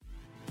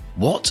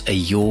What are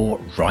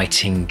your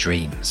writing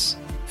dreams?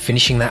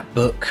 Finishing that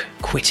book,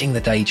 quitting the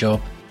day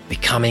job,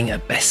 becoming a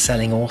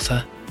best-selling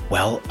author?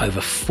 Well, over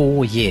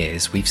 4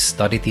 years, we've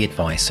studied the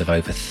advice of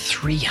over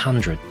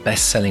 300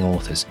 best-selling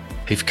authors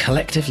who've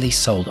collectively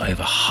sold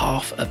over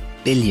 500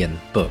 million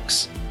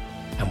books.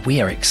 And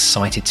we are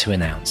excited to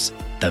announce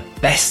the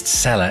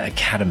Bestseller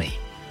Academy.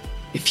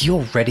 If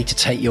you're ready to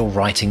take your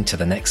writing to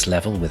the next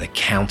level with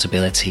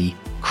accountability,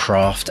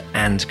 craft,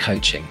 and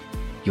coaching,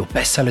 your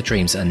bestseller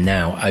dreams are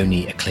now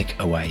only a click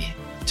away.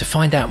 To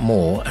find out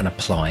more and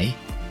apply,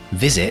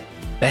 visit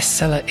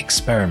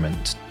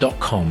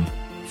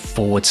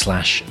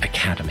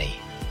bestsellerexperiment.com/academy.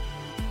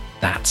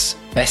 That's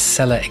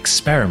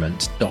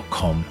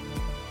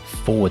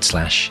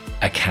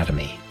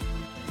bestsellerexperiment.com/academy.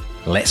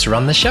 Let's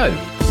run the show.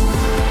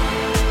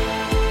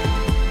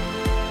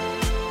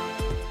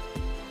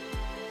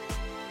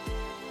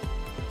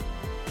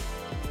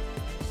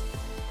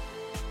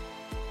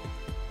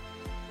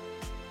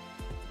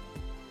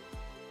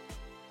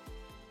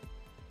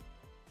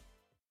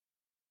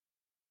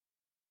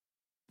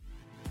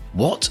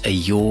 What are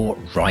your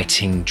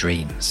writing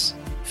dreams?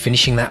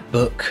 Finishing that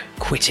book,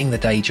 quitting the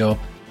day job,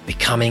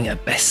 becoming a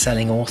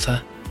best-selling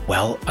author?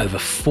 Well, over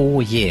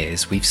 4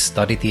 years, we've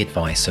studied the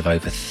advice of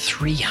over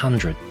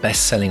 300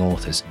 best-selling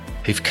authors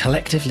who've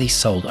collectively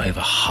sold over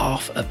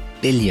 500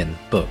 million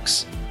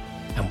books.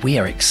 And we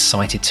are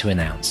excited to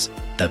announce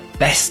the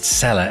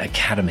Bestseller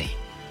Academy.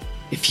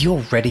 If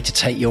you're ready to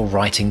take your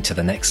writing to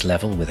the next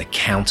level with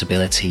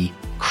accountability,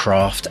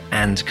 craft,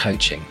 and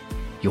coaching,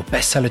 your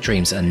bestseller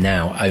dreams are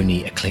now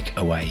only a click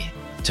away.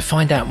 To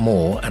find out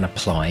more and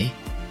apply,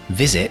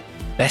 visit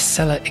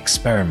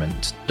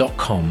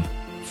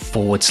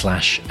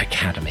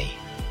bestsellerexperiment.com/academy.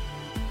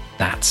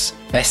 That's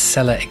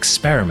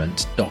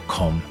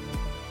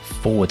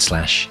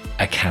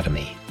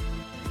bestsellerexperiment.com/academy.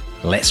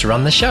 Let's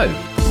run the show.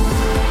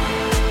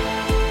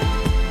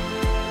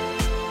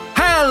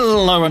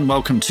 Hello and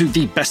welcome to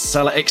the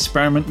Bestseller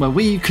Experiment, where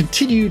we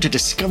continue to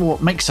discover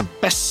what makes a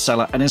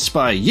bestseller and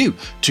inspire you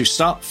to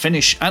start,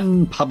 finish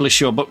and publish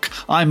your book.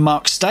 I'm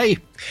Mark Stay.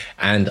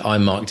 And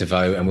I'm Mark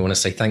DeVoe, and we want to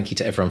say thank you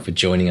to everyone for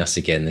joining us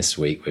again this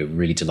week. We're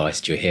really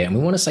delighted you're here, and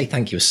we want to say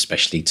thank you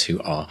especially to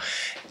our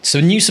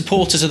new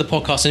supporters of the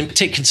podcast, and in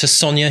particular to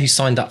Sonia, who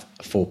signed up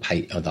for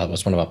that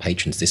was one of our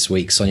patrons this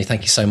week. Sonia,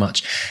 thank you so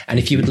much. And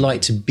if you would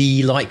like to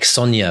be like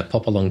Sonia,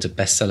 pop along to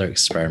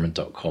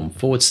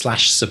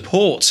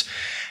bestsellerexperiment.com/support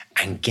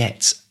and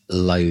get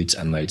loads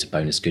and loads of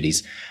bonus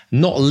goodies.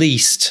 Not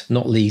least,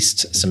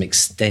 some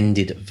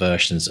extended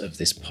versions of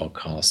this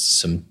podcast,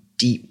 some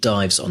deep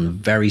dives on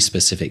very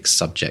specific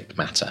subject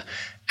matter,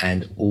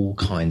 and all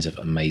kinds of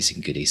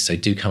amazing goodies. So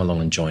do come along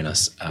and join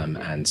us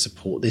and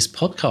support this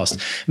podcast.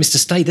 Mr.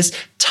 Stay, there's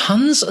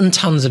tons and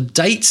tons of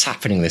dates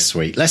happening this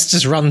week. Let's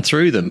just run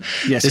through them.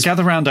 Yes,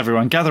 gather round,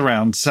 everyone. Gather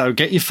round. So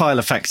get your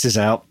Filofaxes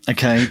out.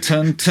 Okay,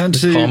 turn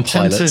to Palm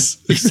Pilots.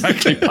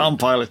 Exactly, Palm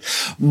Pilots.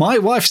 My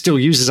wife still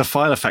uses a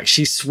Filofax.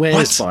 She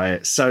swears by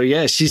it. So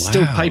yeah, she's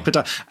still papered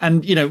up.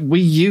 And you know,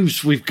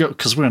 we've got,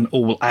 because we're an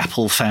all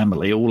Apple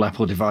family, all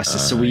Apple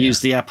devices. So we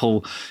use the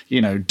Apple,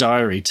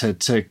 diary to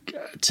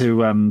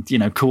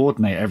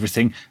coordinate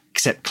everything,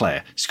 except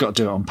Claire. She's got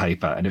to do it on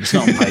paper, and if it's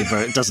not on paper,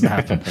 it doesn't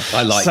happen.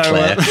 I like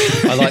Claire.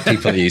 I like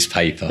people that use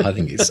paper. I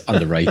think it's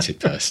underrated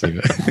personally.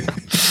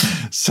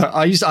 So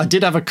I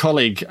did have a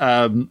colleague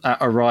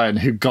at Orion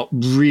who got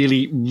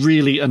really,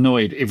 really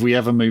annoyed if we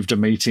ever moved a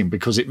meeting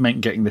because it meant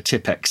getting the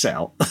Tipex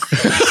out.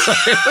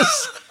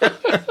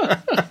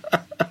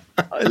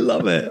 I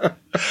love it.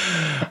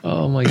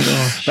 Oh my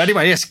gosh. But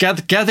anyway, yes,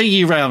 gather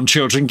ye round,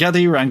 children. Gather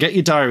ye round. Get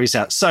your diaries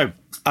out. So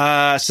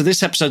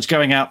this episode's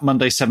going out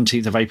Monday,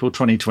 17th of April,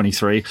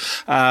 2023.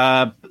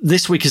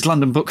 This week is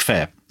London Book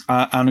Fair.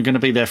 And I'm going to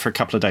be there for a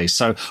couple of days.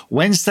 So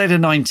Wednesday the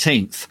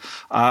 19th,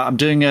 I'm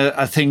doing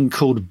a thing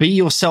called Be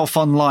Yourself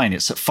Online.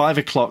 It's at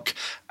 5:00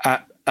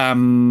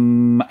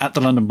 at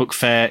the London Book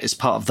Fair. It's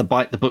part of the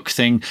Bite the Book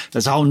thing.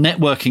 There's a whole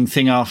networking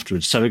thing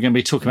afterwards. So we're going to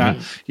be talking about,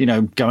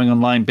 going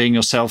online, being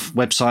yourself,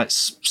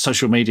 websites,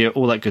 social media,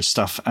 all that good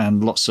stuff,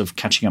 and lots of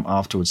catching up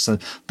afterwards. So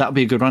that'll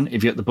be a good one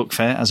if you're at the book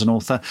fair as an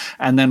author.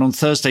 And then on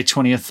Thursday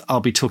 20th,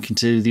 I'll be talking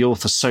to the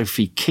author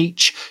Sophie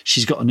Keach.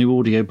 She's got a new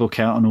audio book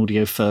out, an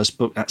audio first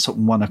book. That's at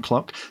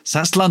 1:00. So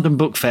that's London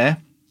Book Fair.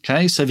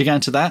 Okay, so if you're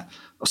going to that,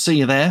 I'll see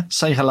you there.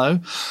 Say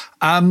hello.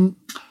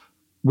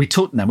 We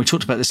talked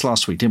about this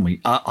last week, didn't we?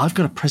 I've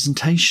got a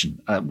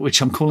presentation,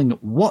 which I'm calling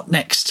What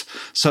Next?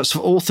 So it's for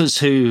authors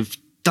who've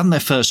done their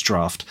first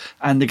draft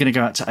and they're going to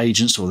go out to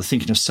agents, or they're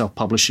thinking of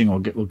self-publishing or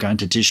going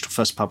to digital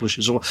first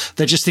publishers, or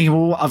they're just thinking,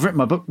 well, I've written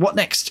my book, what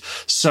next?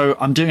 So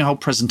I'm doing a whole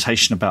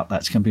presentation about that.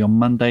 It's going to be on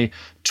Monday,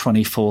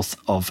 24th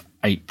of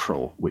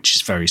April, which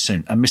is very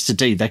soon. And Mr.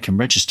 D, they can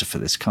register for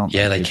this, can't they?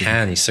 Yeah, they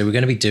can. So we're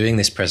going to be doing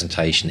this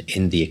presentation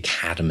in the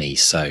Academy.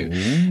 So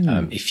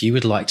if you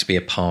would like to be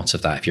a part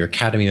of that, if you're an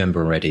Academy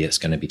member already, it's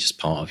going to be just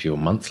part of your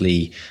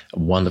monthly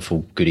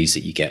wonderful goodies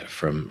that you get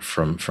from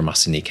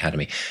us in the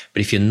Academy.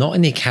 But if you're not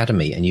in the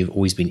Academy and you've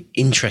always been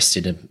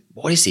interested in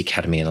what is the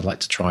Academy and I'd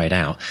like to try it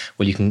out,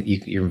 well,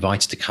 you're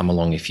invited to come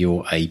along if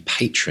you're a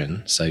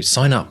patron. So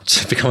sign up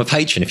to become a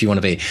patron if you want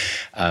to be,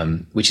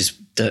 which is,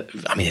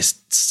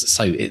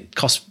 it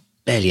costs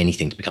barely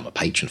anything to become a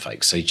patron,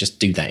 folks. So just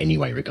do that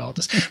anyway,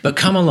 regardless. But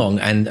come along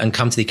and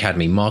come to the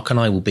Academy. Mark and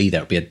I will be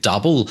there. It'll be a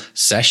double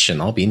session.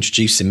 I'll be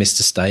introducing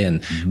Mr. Stay,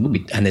 and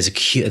there's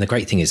and the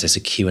great thing is there's a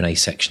Q&A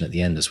section at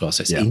the end as well.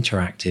 So it's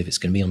interactive. It's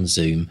going to be on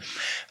Zoom.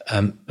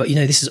 But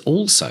this is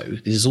also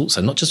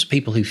not just for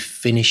people who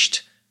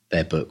finished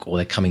their book or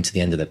they're coming to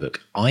the end of their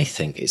book. I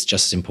think it's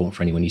just as important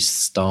for anyone who's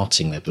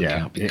starting their book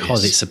out,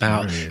 because it's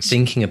about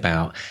thinking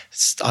about,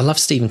 I love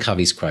Stephen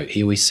Covey's quote.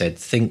 He always said,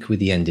 think with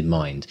the end in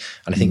mind.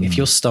 And I think if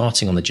you're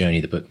starting on the journey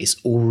of the book, it's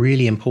all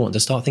really important to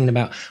start thinking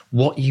about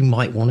what you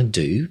might want to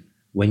do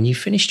when you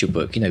finished your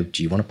book.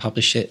 Do you want to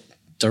publish it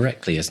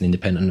directly as an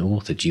independent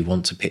author? Do you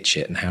want to pitch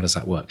it, and how does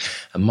that work?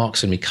 And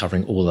Mark's going to be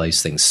covering all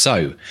those things.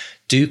 So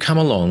do come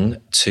along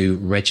to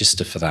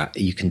register for that.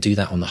 You can do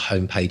that on the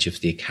homepage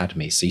of the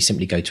Academy. So you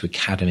simply go to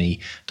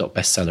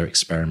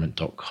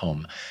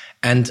academy.bestsellerexperiment.com.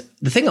 And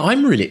the thing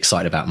I'm really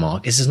excited about,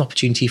 Mark, is there's an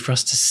opportunity for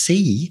us to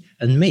see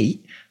and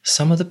meet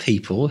some of the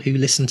people who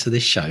listen to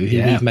this show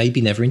who we've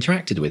maybe never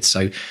interacted with.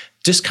 So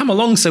just come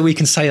along so we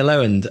can say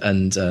hello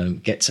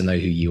and get to know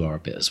who you are a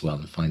bit as well,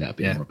 and find out a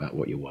bit more about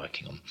what you're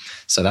working on.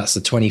 So that's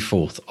the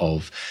 24th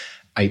of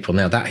April.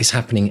 Now, that is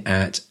happening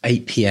at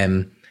 8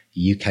 p.m.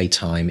 UK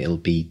time. It'll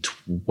be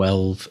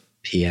 12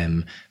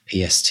 p.m.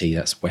 PST,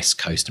 that's West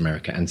Coast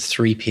America, and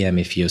 3 p.m.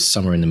 if you're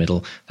somewhere in the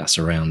middle, that's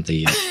around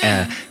the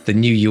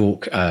New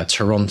York,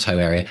 Toronto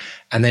area.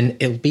 And then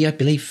it'll be, I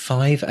believe,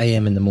 5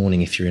 a.m. in the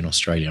morning if you're in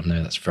Australia. I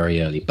know that's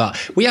very early, but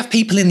we have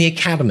people in the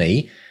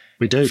Academy.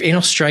 We do. In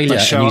Australia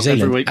and New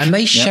Zealand, and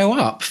they show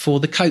up for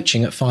the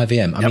coaching at 5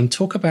 a.m. I mean,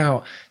 talk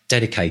about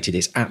dedicated.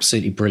 It's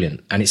absolutely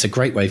brilliant. And it's a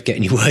great way of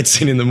getting your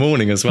words in the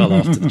morning as well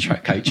after the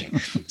track coaching.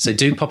 So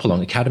do pop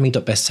along,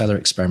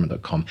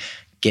 academy.bestsellerexperiment.com.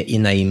 Get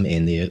your name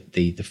in.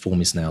 The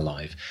form is now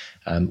live.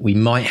 We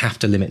might have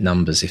to limit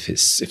numbers if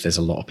there's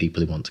a lot of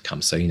people who want to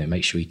come. So,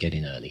 make sure you get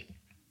in early.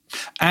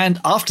 And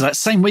after that,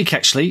 same week,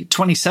 actually,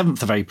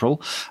 27th of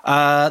April,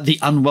 the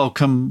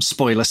Unwelcome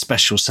spoiler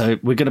special. So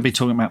we're going to be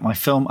talking about my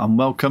film,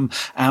 Unwelcome,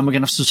 and we're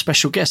going to have some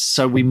special guests.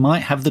 So we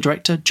might have the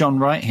director, John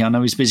Wright. I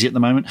know he's busy at the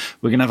moment.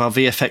 We're going to have our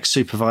VFX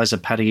supervisor,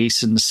 Paddy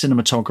Eason, the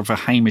cinematographer,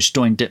 Hamish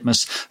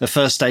Doyne-Ditmas, the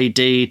first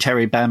AD,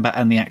 Terry Bamber,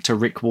 and the actor,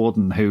 Rick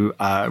Warden, who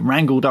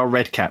wrangled our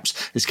red caps.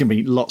 It's going to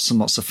be lots and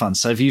lots of fun.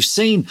 So if you've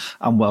seen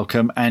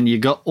Unwelcome and you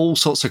got all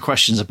sorts of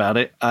questions about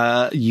it,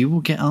 you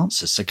will get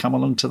answers. So come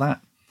along to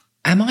that.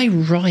 Am I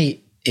right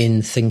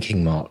in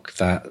thinking, Mark,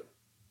 that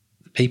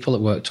the people that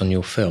worked on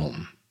your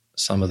film,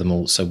 some of them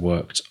also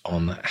worked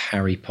on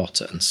Harry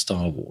Potter and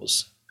Star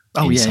Wars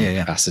in some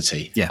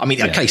capacity? Yeah. I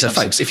mean, okay, so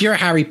folks, if you're a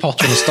Harry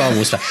Potter and a Star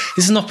Wars fan,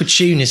 this is an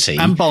opportunity.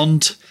 And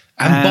Bond.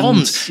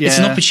 It's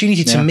an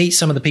opportunity to meet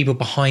some of the people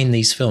behind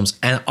these films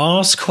and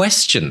ask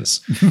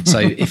questions. So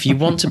if you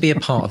want to be a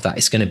part of that,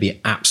 it's going to be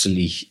an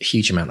absolutely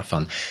huge amount of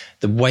fun.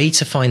 The way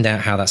to find out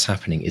how that's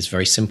happening is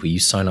very simple. You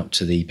sign up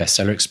to the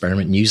Bestseller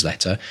Experiment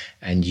newsletter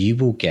and you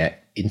will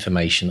get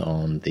information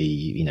on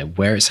the,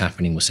 where it's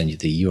happening. We'll send you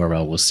the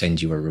URL. We'll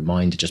send you a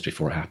reminder just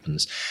before it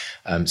happens.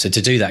 So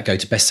to do that, go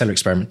to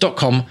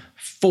bestsellerexperiment.com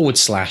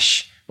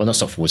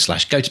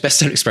go to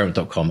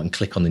bestsellerexperiment.com and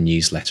click on the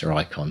newsletter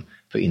icon.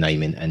 Put your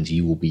name in and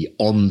you will be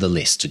on the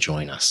list to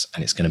join us,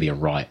 and it's going to be a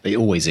riot. It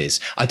always is.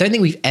 I don't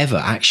think we've ever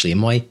actually,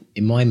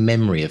 in my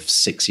memory of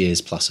 6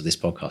 years plus of this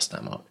podcast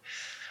now, Mark,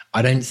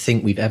 I don't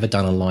think we've ever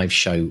done a live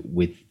show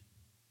with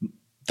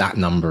that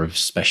number of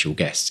special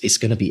guests. It's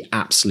going to be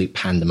absolute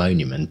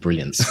pandemonium and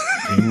brilliance.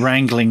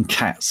 Wrangling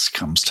cats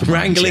comes to mind.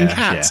 Wrangling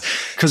cats.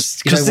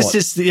 Because this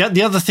is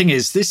the other thing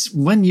is this,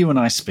 when you and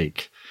I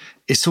speak,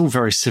 it's all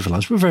very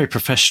civilized. We're very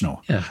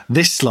professional. Yeah.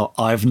 This lot,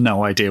 I have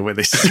no idea where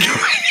this is going.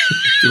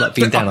 You like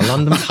being down a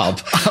London pub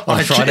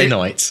on Friday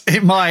night.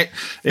 It might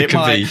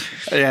be.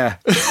 Yeah.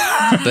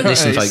 But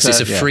listen, folks,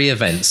 it's a free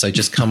event, so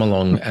just come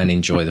along and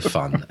enjoy the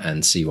fun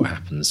and see what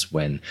happens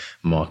when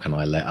Mark and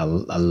I let a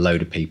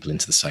load of people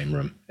into the same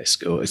room. It's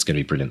going to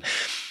be brilliant.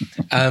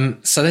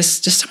 So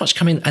there's just so much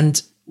coming.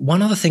 And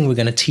one other thing we're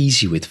going to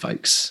tease you with,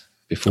 folks,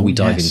 before we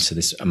dive into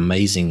this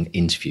amazing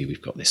interview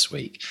we've got this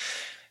week,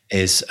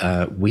 is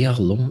we are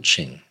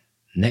launching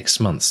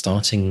next month,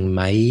 starting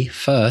May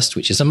 1st,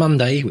 which is a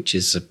Monday, which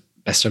is a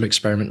Bestseller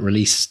Experiment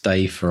release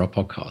day for our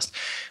podcast.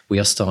 We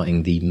are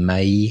starting the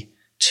May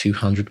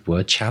 200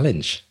 Word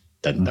Challenge.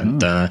 Dun, dun,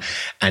 dun.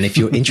 And if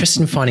you're interested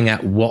in finding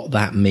out what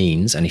that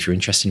means, and if you're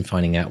interested in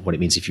finding out what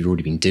it means if you've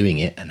already been doing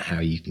it and how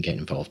you can get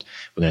involved,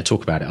 we're going to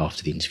talk about it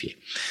after the interview.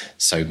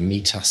 So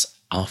meet us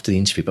after the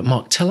interview. But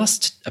Mark, tell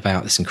us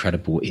about this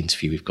incredible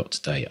interview we've got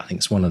today. I think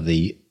it's one of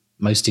the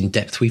most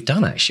in-depth we've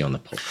done actually on the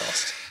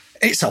podcast.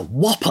 It's a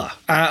whopper,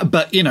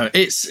 but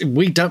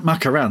we don't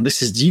muck around.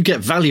 You get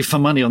value for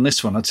money on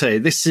this one. I tell you,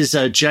 this is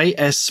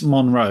J.S.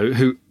 Monroe,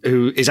 who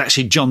is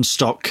actually John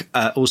Stock,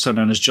 also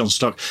known as John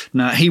Stock.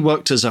 Now, he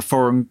worked as a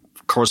foreign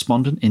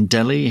correspondent in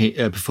Delhi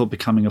before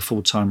becoming a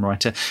full-time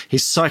writer.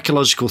 His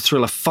psychological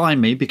thriller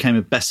Find Me became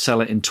a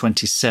bestseller in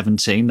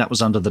 2017. That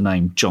was under the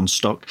name John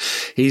Stock.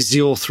 He's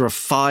the author of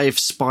 5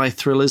 spy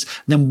thrillers.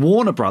 Then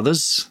Warner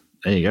Brothers.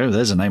 There you go.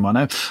 There's a name I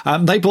know.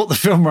 They bought the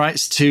film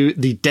rights to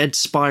the Dead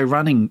Spy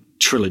Running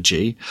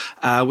trilogy,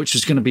 which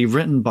was going to be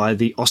written by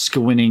the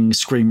Oscar-winning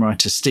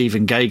screenwriter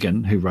Stephen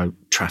Gaghan, who wrote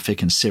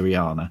Traffic and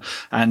Syriana.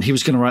 And he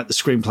was going to write the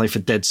screenplay for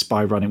Dead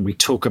Spy Running. We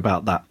talk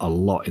about that a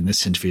lot in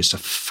this interview. It's a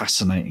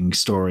fascinating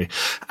story.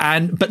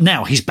 But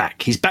now he's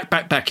back. He's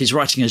back. He's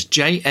writing as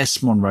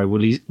J.S. Monroe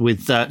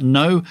with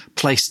No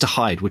Place to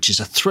Hide, which is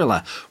a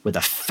thriller with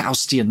a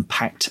Faustian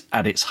pact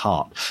at its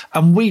heart.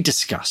 And we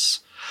discuss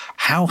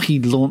how he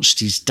launched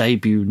his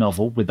debut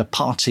novel with a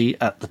party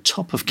at the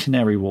top of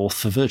Canary Wharf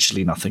for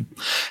virtually nothing,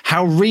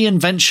 how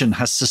reinvention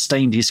has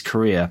sustained his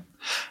career,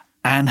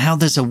 and how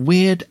there's a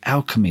weird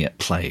alchemy at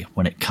play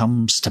when it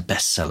comes to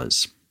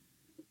bestsellers.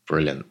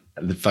 Brilliant.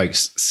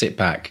 Folks, sit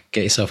back,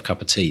 get yourself a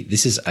cup of tea.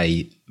 This is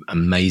an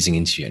amazing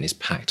interview and it's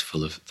packed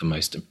full of the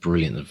most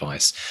brilliant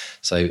advice.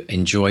 So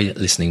enjoy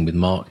listening with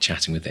Mark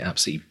chatting with the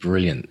absolutely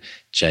brilliant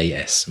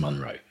J.S.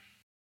 Monroe.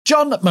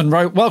 John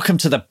Monroe, welcome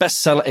to the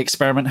Bestseller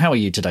Experiment. How are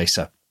you today,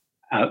 sir?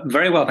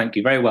 Very well, thank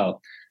you. Very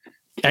well.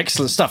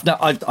 Excellent stuff. Now,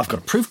 I've got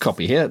a proof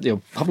copy here. The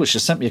publisher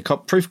sent me a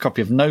proof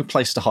copy of No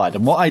Place to Hide.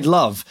 And what I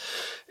love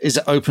is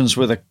it opens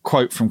with a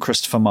quote from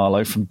Christopher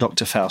Marlowe from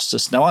Dr.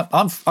 Faustus. Now,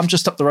 I'm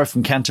just up the road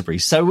from Canterbury,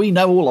 so we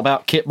know all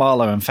about Kit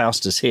Marlowe and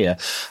Faustus here.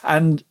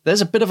 And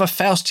there's a bit of a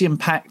Faustian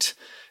pact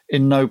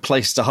in No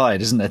Place to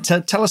Hide, isn't there?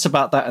 Tell us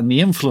about that and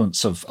the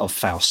influence of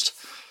Faust.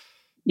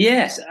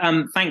 Yes,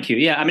 thank you.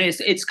 Yeah, I mean,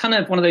 it's kind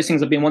of one of those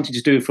things I've been wanting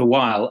to do for a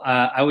while.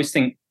 I always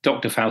think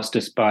Dr.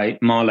 Faustus by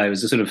Marlowe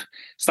is a sort of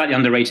slightly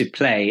underrated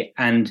play,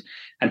 and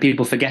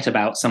people forget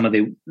about some of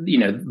the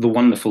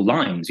wonderful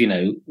lines.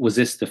 Was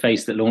this the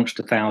face that launched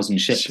 1,000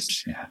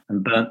 ships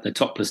and burnt the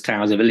topless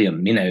towers of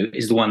Ilium?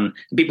 Is the one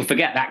people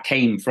forget that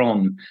came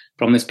from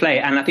this play,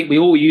 and I think we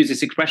all use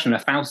this expression, a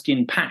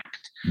Faustian pact.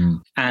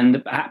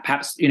 And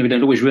perhaps we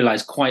don't always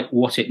realize quite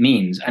what it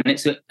means. And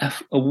it's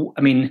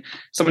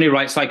someone who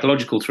writes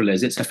psychological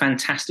thrillers, it's a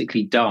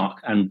fantastically dark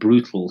and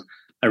brutal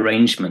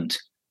arrangement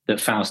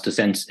that Faustus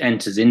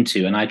enters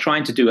into. And I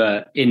tried to do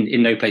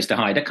in No Place to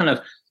Hide a kind of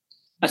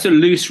a sort of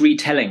loose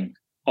retelling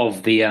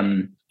of the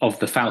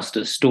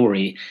Faustus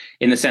story,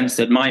 in the sense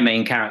that my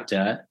main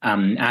character,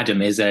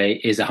 Adam, is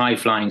a high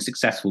flying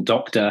successful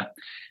doctor.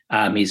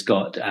 He's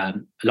got a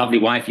lovely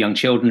wife, young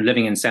children,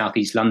 living in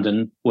southeast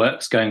London,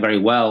 work's going very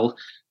well.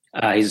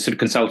 He's a sort of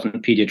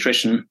consultant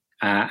paediatrician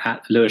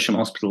at Lewisham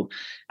Hospital.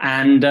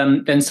 And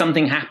then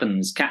something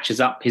happens,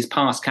 his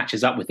past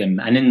catches up with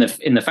him. And in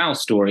the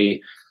Faust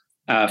story,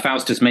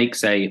 Faustus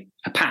makes a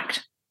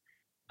pact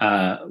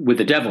with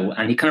the devil,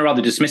 and he kind of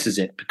rather dismisses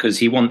it because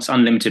he wants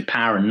unlimited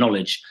power and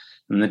knowledge.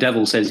 And the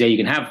devil says, yeah, you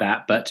can have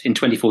that, but in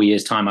 24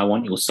 years' time, I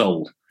want your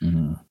soul.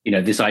 Mm-hmm.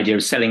 This idea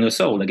of selling your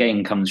soul,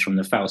 again, comes from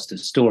the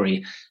Faustus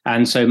story.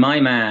 And so my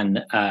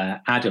man,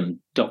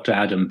 Adam, Dr.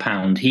 Adam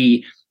Pound,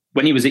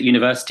 when he was at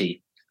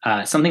university,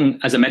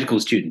 something as a medical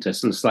student, a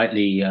sort of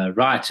slightly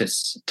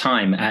riotous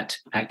time at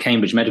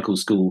Cambridge Medical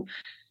School,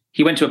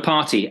 he went to a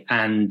party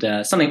and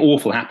something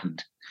awful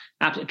happened.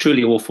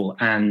 Truly awful,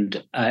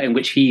 and in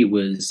which he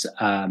was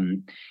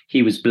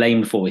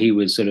blamed for, he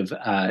was sort of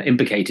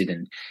implicated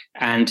in,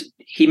 and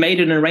he made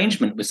an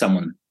arrangement with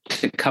someone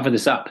to cover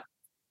this up,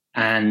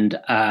 and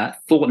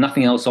thought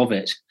nothing else of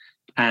it.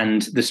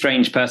 And the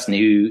strange person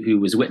who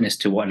was witness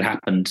to what had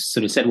happened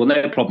sort of said, "Well,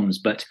 no problems,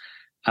 but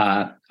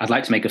I'd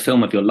like to make a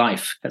film of your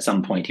life at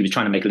some point." He was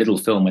trying to make a little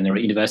film when they were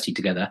at university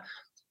together,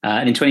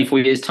 and in 24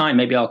 years' time,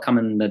 maybe I'll come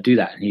and do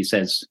that. And he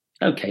says,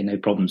 "Okay, no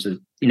problems."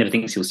 He never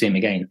thinks he'll see him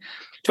again.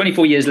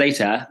 24 years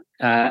later,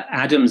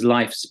 Adam's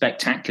life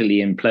spectacularly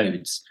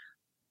implodes.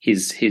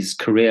 His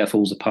career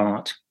falls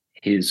apart.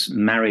 His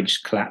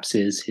marriage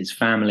collapses. His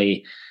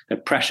family, the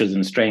pressures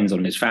and strains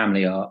on his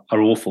family are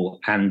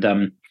awful. And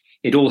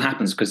it all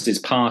happens because his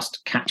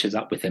past catches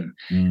up with him.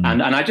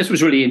 And I just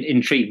was really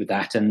intrigued with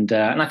that. And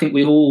I think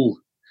we all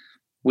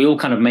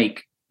kind of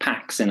make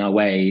pacts in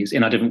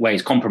our different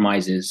ways,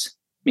 compromises,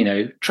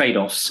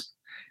 trade-offs.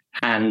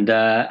 And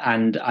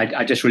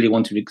I just really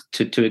wanted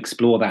to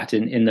explore that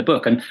in the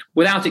book. And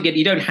without it,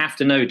 you don't have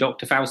to know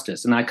Dr.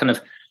 Faustus. And I kind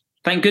of,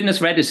 thank goodness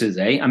for editors,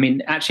 I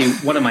mean, actually,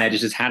 one of my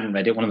editors hadn't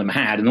read it, one of them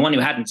had. And the one who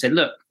hadn't said,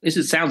 look,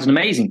 sounds an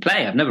amazing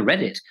play. I've never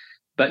read it.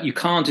 But you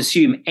can't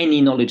assume any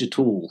knowledge at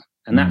all.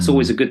 And that's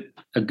always a good,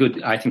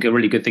 I think a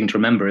really good thing to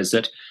remember, is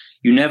that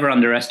you never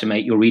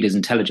underestimate your reader's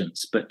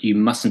intelligence, but you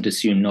mustn't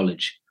assume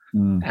knowledge.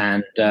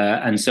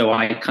 And so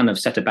I kind of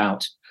set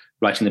about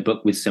writing the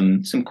book with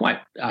some quite,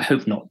 I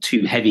hope not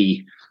too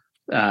heavy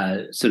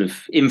sort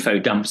of info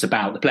dumps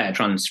about the play,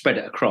 trying to spread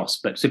it across,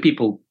 but so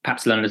people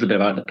perhaps learn a little bit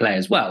about the play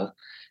as well,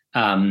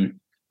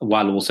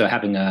 while also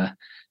having a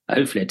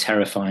hopefully a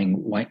terrifying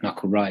white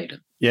knuckle ride.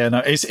 Yeah,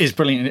 no, it's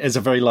brilliant. It's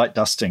a very light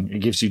dusting. It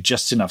gives you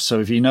just enough. So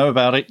if you know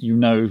about it, you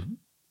know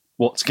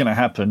what's going to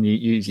happen.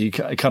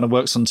 It kind of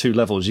works on two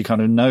levels. You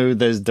kind of know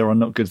there are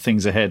not good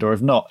things ahead, or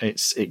if not,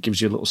 it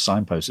gives you a little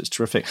signpost. It's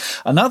terrific.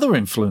 Another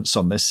influence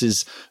on this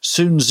is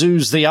Sun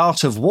Tzu's The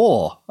Art of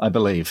War, I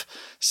believe.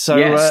 So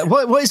yes.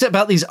 What is it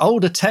about these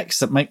older texts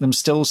that make them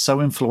still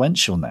so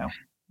influential now?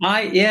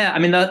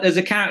 There's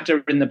a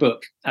character in the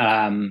book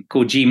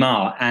called Ji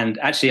Ma, and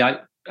actually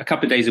a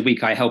couple of days a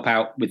week I help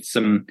out with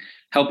some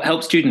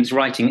help students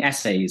writing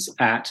essays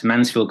at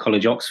Mansfield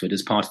College, Oxford,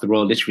 as part of the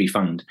Royal Literary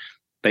Fund.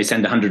 They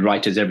send 100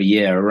 writers every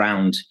year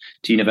around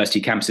to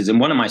university campuses. And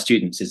one of my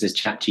students is this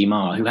chap, Ji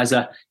Ma, who has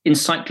an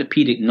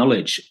encyclopedic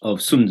knowledge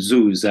of Sun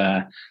Tzu's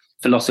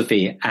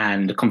philosophy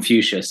and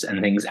Confucius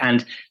and things.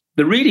 And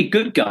the really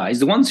good guys,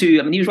 the ones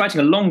who, he was writing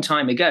a long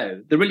time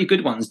ago, the really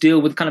good ones deal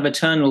with kind of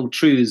eternal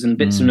truths and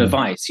bits of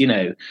advice,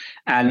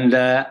 And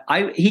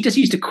he just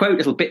used to quote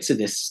little bits of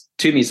this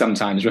to me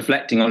sometimes,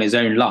 reflecting on his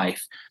own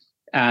life.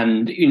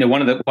 And,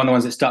 one of the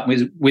ones that stuck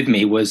with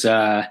me was,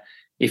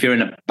 if you're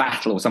in a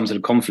battle or some sort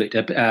of conflict,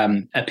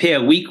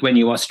 appear weak when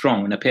you are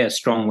strong and appear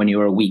strong when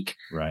you are weak.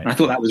 Right. And I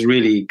thought that was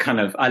really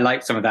I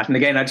liked some of that. And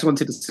again, I just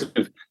wanted to sort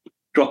of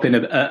drop in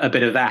a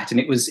bit of that. And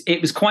it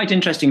was quite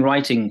interesting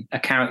writing a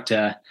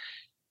character,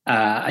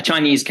 a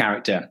Chinese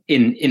character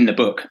in the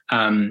book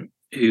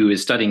who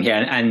is studying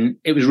here. And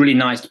it was really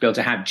nice to be able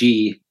to have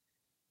Ji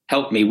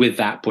help me with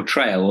that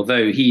portrayal,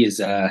 although he is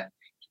the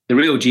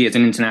real Ji is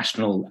an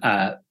international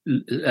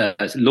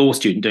law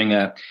student doing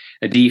a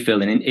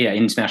DPhil in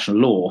international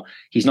law.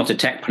 He's not a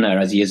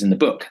techpreneur as he is in the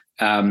book.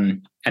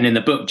 And in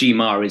the book, Ji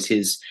Ma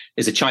is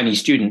a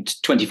Chinese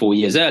student 24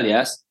 years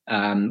earlier,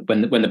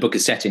 when the book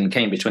is set in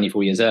Cambridge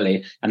 24 years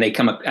earlier, and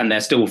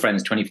they're still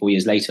friends 24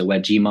 years later, where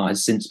Ji Ma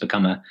has since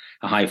become a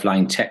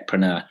high-flying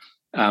techpreneur.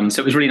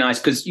 So it was really nice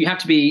because you have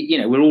to be,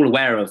 we're all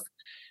aware of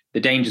the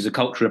dangers of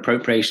cultural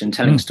appropriation,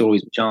 telling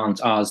stories which aren't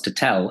ours to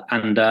tell.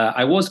 And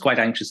I was quite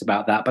anxious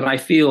about that, but I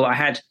feel I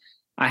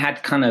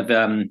had kind of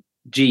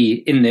Ji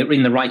in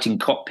the writing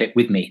cockpit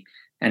with me,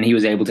 and he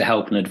was able to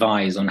help and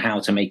advise on how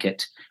to make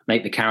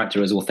the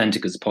character as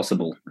authentic as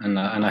possible. And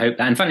I hope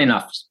that. And funny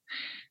enough,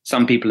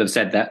 some people have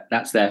said that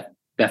that's their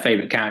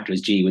favorite character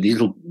is Ji, with these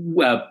little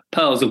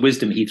pearls of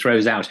wisdom he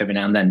throws out every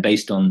now and then,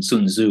 based on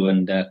Sun Tzu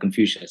and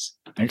Confucius.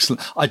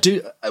 Excellent. I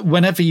do.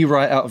 Whenever you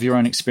write out of your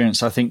own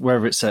experience, I think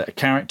whether it's a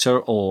character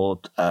or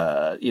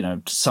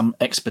some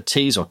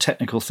expertise or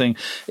technical thing,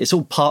 it's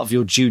all part of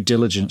your due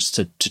diligence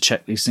to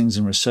check these things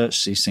and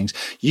research these things.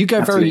 You go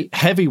Absolutely. very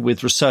heavy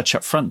with research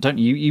up front, don't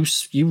you?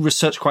 You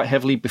research quite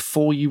heavily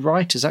before you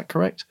write. Is that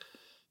correct?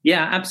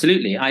 Yeah,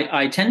 absolutely.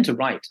 I tend to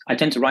write. I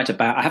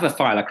have a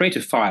file. I create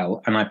a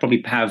file, and I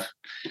probably have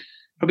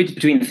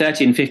between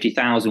 30 and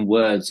 50,000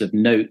 words of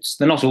notes.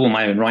 They're not all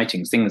my own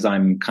writings, things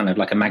I'm kind of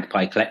like a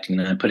magpie collecting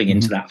and putting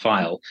into that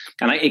file.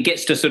 And it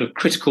gets to sort of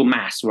critical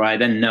mass where I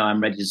then know I'm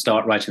ready to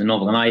start writing the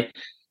novel. And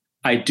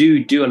I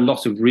do a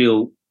lot of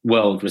real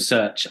world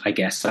research, I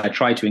guess. I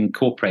try to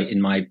incorporate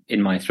in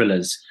my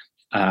thrillers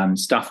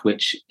stuff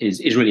which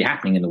is really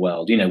happening in the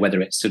world,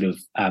 whether it's sort of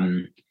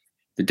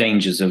the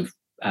dangers of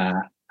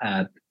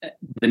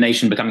the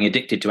nation becoming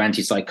addicted to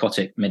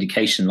antipsychotic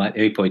medication like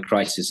the opioid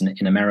crisis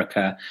in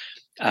America,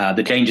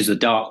 the dangers of the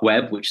dark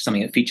web, which is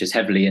something that features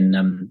heavily in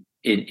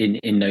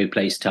No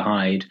Place to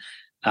Hide,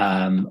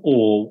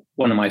 or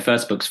one of my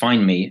first books,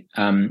 Find Me,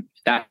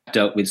 that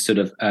dealt with sort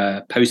of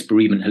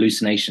post-bereavement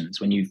hallucinations,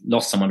 when you've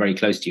lost someone very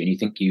close to you and you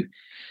think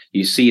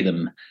you see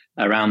them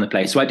around the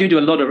place. So I do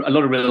a lot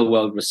of real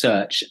world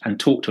research and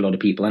talk to a lot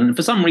of people, and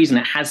for some reason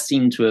it has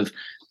seemed to have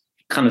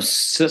kind of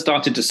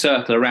started to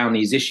circle around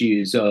these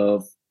issues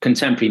of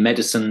contemporary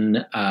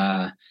medicine,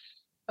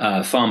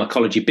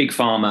 pharmacology, big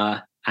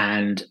pharma,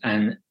 and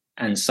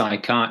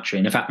psychiatry.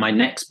 And in fact, my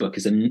next book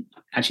it's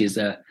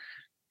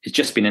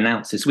just been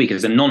announced this week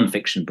as a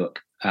non-fiction book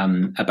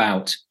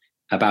about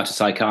a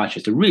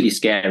psychiatrist, a really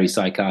scary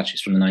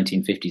psychiatrist from the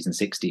 1950s and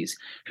 60s,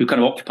 who kind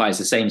of occupies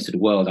the same sort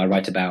of world I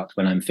write about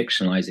when I'm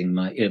fictionalizing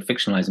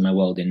my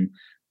world in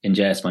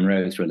J.S.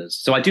 Monroe thrillers.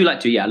 So I do like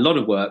to, a lot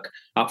of work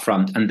up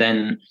front, and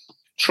then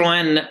try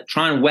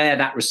and wear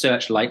that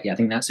research lightly. I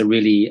think that's a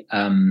really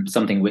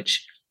something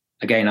which,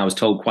 again, I was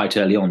told quite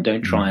early on.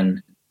 Don't try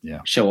and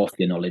show off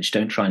your knowledge.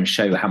 Don't try and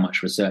show how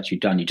much research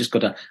you've done. You just got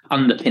to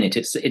underpin it.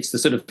 It's the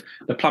sort of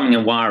the plumbing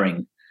and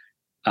wiring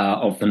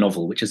of the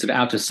novel, which is sort of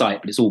out of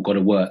sight, but it's all got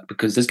to work,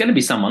 because there's going to be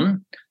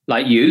someone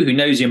like you who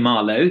knows your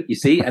Marlowe, you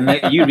see, and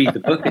you read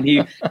the book, and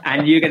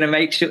you're going to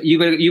make sure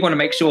you want to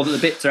make sure that the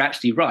bits are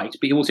actually right,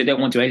 but you also don't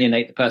want to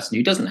alienate the person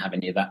who doesn't have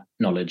any of that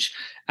knowledge,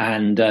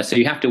 and so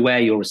you have to wear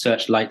your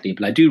research lightly.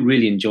 But I do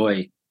really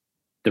enjoy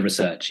the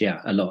research,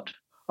 a lot.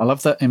 I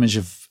love that image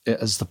of it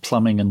as the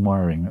plumbing and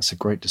wiring. That's a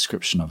great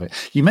description of it.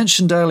 You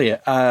mentioned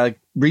earlier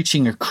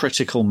reaching a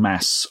critical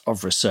mass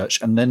of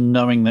research and then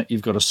knowing that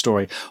you've got a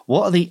story.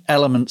 What are the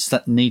elements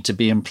that need to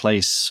be in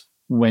place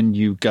when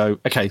you go,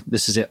 okay,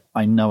 this is it,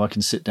 I know I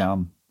can sit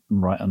down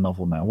and write a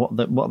novel now? What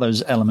are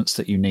those elements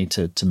that you need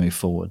to move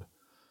forward?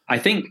 I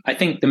think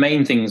the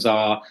main things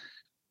are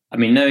I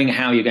mean, knowing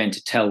how you're going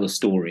to tell the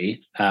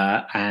story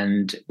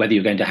and whether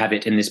you're going to have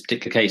it in this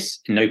particular case,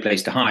 in No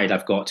Place to Hide,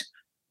 I've got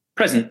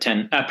present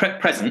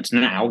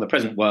now, the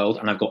present world,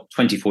 and I've got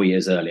 24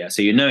 years earlier.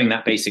 So you're knowing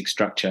that basic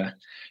structure.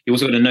 You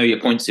also got to know your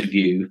points of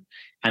view.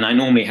 And I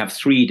normally have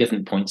 3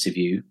 different points of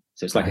view.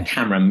 So it's like a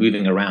camera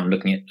moving around,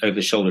 looking at over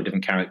the shoulder of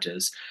different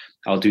characters.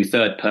 I'll do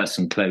third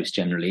person close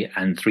generally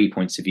and 3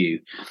 points of view.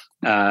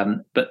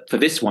 But for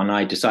this one,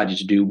 I decided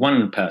to do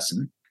one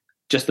person,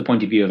 just the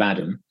point of view of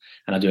Adam.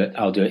 And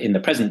I'll do it in the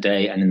present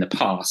day and in the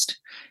past.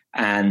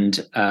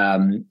 And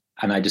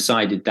I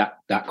decided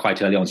that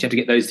quite early on. So you have to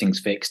get those things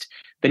fixed.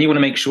 Then you want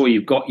to make sure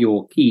you've got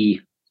your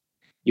key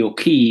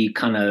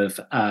kind of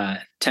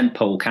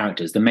tentpole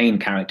characters, the main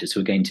characters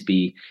who are going to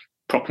be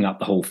propping up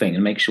the whole thing,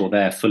 and make sure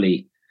they're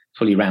fully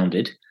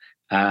rounded.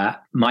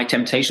 My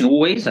temptation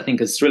always, I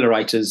think as thriller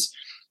writers,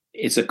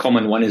 it's a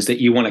common one, is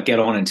that you want to get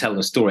on and tell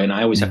the story. And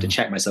I always have to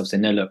check myself, say,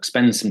 no, look,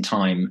 spend some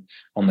time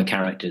on the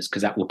characters,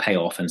 because that will pay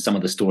off. And some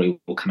of the story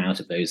will come out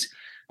of those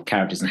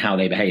characters and how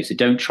they behave. So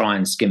don't try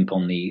and skimp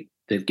on the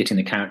getting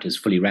the characters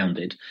fully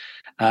rounded.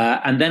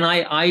 And then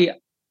a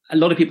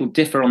lot of people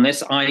differ on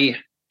this. I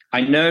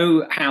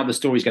know how the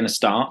story's going to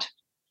start,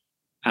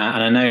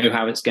 and I know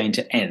how it's going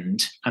to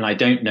end, and I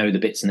don't know the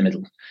bits in the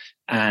middle.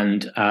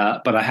 And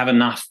but I have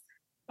enough.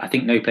 I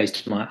think No Place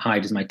to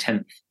Hide is my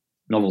 10th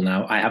novel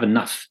now. I have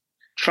enough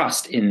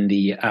trust in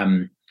the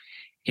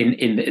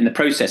in the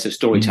process of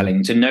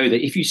storytelling to know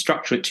that if you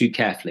structure it too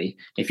carefully,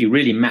 if you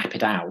really map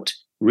it out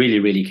really,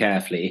 really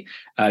carefully,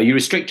 you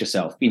restrict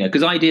yourself.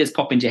 Because ideas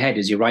pop into your head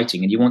as you're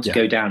writing, and you want to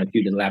go down a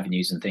few little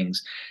avenues and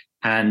things.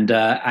 And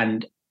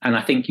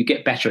I think you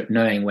get better at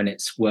knowing when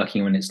it's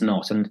working and when it's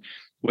not. And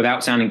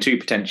without sounding too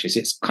pretentious,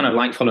 it's kind of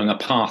like following a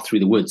path through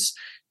the woods.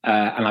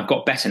 And I've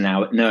got better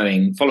now at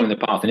following the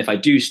path. And if I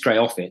do stray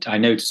off it, I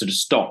know to sort of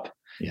stop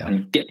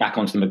and get back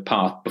onto the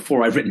path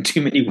before I've written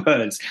too many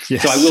words.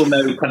 Yes. So I will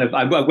know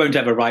I won't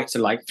ever write to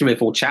like 3 or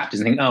 4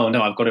 chapters and think, oh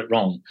no, I've got it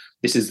wrong.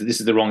 This is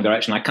the wrong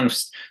direction. I kind of,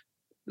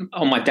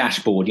 on my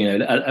dashboard,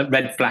 a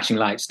red flashing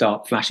light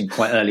start flashing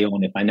quite early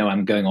on if I know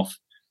I'm going off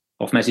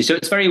message. So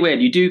it's very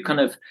weird. You do kind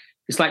of,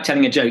 it's like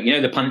telling a joke,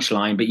 the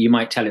punchline, but you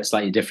might tell it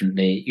slightly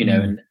differently,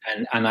 and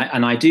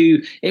I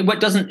do,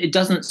 it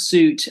doesn't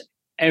suit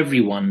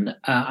everyone.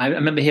 I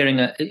remember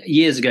hearing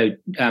years ago,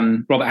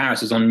 Robert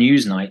Harris was on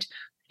Newsnight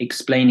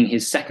explaining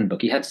his second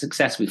book. He had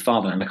success with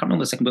Fatherland. I can't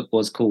remember what the second book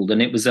was called.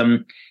 And it was,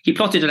 he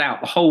plotted it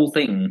out, the whole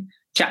thing,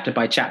 chapter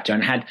by chapter,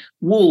 and had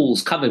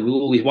walls covered with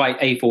all these white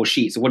A4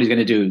 sheets of what he's going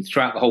to do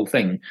throughout the whole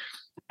thing.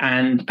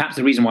 And perhaps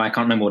the reason why I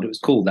can't remember what it was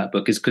called, that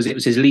book, is because it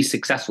was his least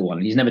successful one.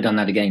 And he's never done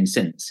that again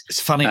since. It's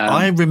funny.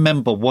 I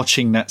remember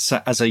watching that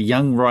as a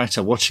young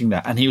writer,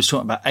 and he was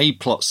talking about A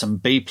plots and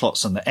B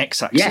plots and the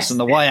X-axis and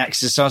the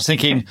Y-axis. So I was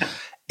thinking,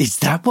 is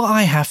that what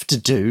I have to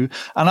do?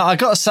 And I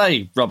got to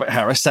say, Robert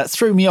Harris, that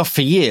threw me off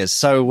for years.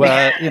 So,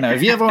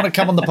 if you ever want to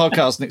come on the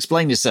podcast and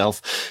explain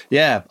yourself,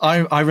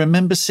 I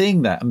remember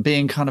seeing that and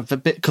being kind of a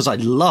bit, because I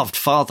loved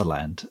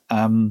Fatherland.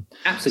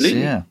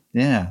 Absolutely. So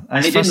yeah.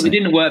 And it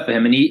didn't work for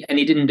him, and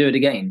he didn't do it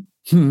again.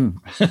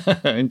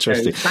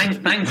 Interesting. So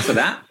thanks for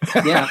that.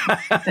 Yeah.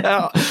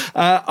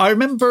 I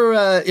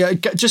remember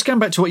just going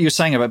back to what you were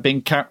saying about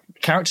being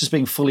characters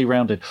being fully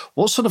rounded.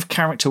 What sort of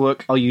character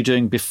work are you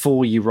doing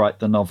before you write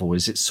the novel?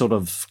 Is it sort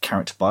of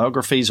character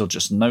biographies or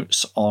just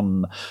notes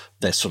on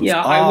their sort of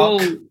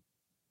arc?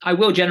 I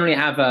will generally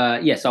have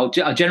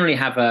I'll generally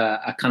have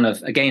a kind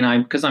of,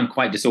 again, because I'm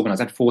quite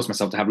disorganized, I have to force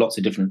myself to have lots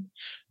of different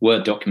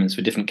Word documents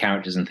for different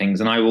characters and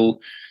things. And I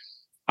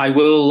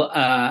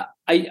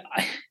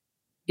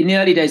in the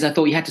early days, I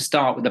thought you had to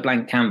start with a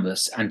blank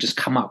canvas and just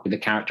come up with a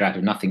character out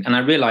of nothing. And I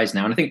realize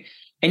now, and I think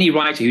any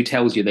writer who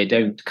tells you they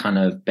don't kind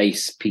of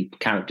base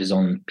characters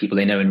on people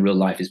they know in real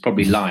life is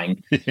probably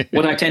lying.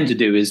 What I tend to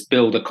do is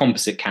build a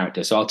composite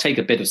character. So I'll take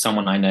a bit of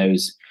someone I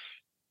know's,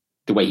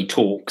 the way he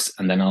talks,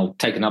 and then I'll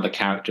take another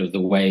character of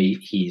the way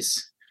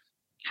he's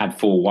had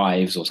 4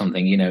 wives or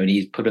something, and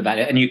he's put that,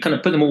 and you kind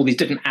of put them all these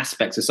different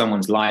aspects of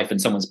someone's life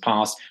and someone's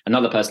past.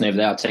 Another person over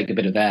there, I'll take a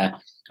bit of there,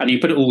 and you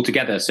put it all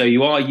together. So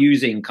you are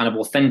using kind of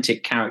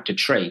authentic character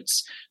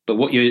traits. But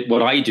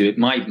what I do,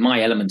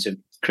 my element of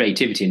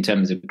creativity in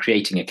terms of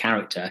creating a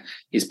character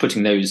is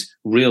putting those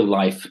real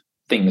life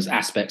things,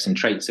 aspects and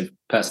traits of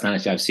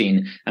personality I've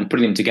seen, and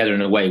putting them together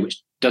in a way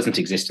which doesn't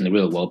exist in the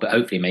real world, but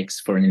hopefully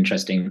makes for an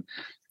interesting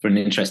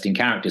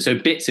character. So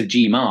bits of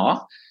G.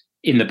 Marr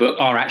in the book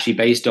are actually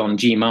based on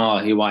G.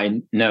 Marr, who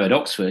I know at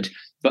Oxford,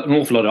 but an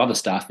awful lot of other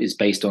stuff is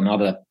based on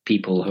other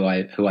people who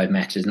I've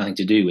met. Has nothing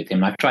to do with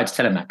him. I've tried to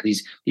tell him that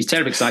because he's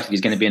terribly excited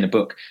he's going to be in a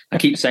book. I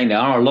keep saying there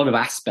are a lot of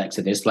aspects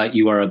of this, like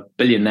you are a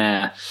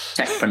billionaire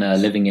techpreneur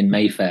living in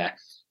Mayfair.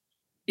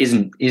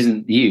 Isn't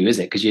you, is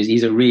it? Because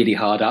he's a really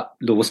hard up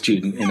law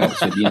student in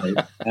Oxford,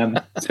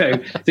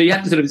 So you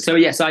have to sort of. So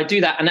yes, I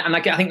do that, and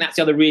I think that's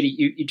the other really.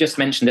 You just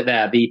mentioned it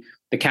there, the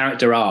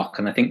character arc,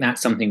 and I think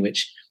that's something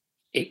which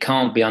it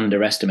can't be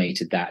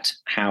underestimated, that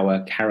how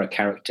a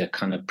character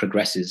kind of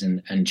progresses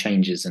and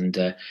changes, and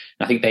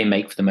I think they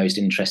make for the most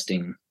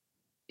interesting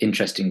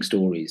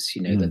stories.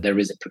 That there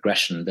is a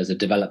progression, there's a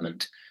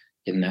development,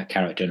 in that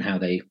character and how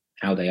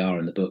they are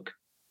in the book.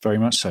 Very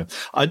much so.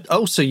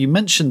 Also, you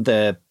mentioned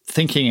their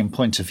thinking and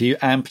point of view,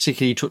 and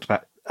particularly you talked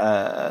about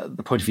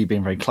the point of view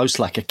being very close,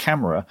 like a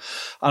camera.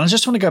 And I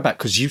just want to go back,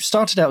 because you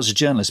started out as a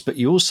journalist, but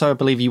you also, I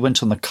believe, you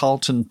went on the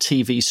Carlton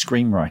TV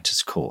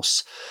screenwriters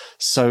course.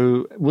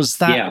 So was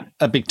that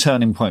a big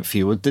turning point for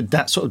you, or did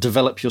that sort of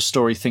develop your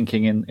story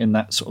thinking in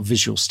that sort of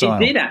visual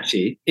style? It did,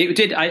 actually. It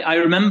did. I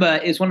remember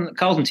it's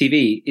Carlton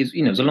TV is,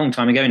 it was a long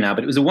time ago now,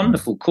 but it was a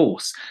wonderful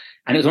course.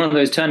 And it was one of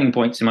those turning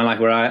points in my life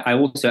where I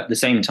also at the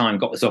same time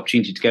got this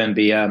opportunity to go and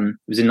be, it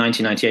was in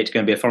 1998, to go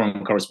and be a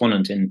foreign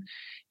correspondent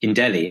in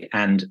Delhi.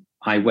 And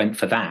I went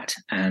for that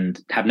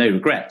and have no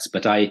regrets.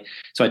 But I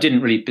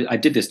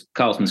did this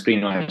Carlton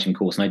screenwriting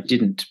course and I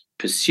didn't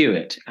pursue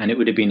it. And it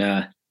would have been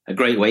a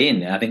great way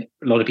in. I think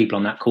a lot of people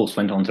on that course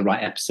went on to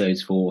write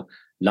episodes for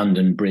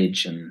London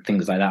Bridge and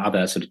things like that,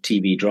 other sort of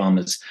TV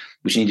dramas,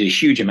 which needed a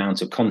huge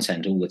amount of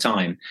content all the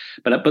time.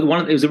 But it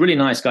was a really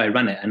nice guy who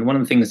ran it. And one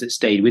of the things that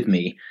stayed with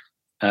me,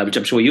 which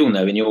I'm sure you'll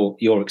know in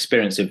your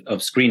experience of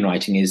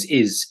screenwriting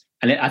is,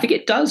 and I think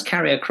it does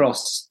carry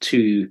across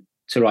to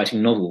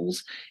writing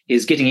novels,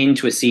 is getting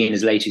into a scene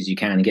as late as you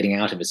can and getting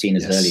out of a scene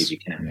as early as you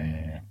can.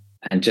 Yeah.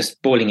 And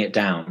just boiling it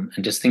down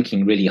and just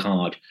thinking really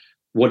hard,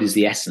 what is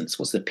the essence?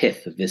 What's the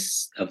pith of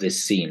this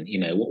scene?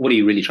 What are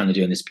you really trying to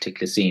do in this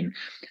particular scene?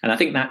 And I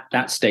think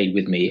that stayed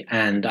with me.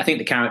 And I think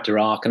the character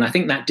arc, and I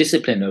think that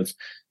discipline of,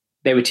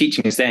 they were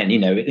teaching us then,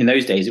 in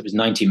those days it was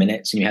 90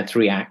 minutes and you had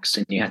 3 acts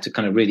and you had to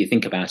kind of really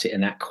think about it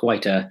in that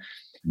quite a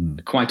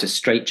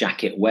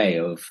straitjacket way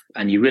of,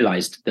 and you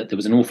realized that there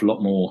was an awful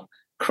lot more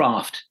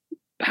craft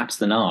perhaps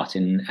than art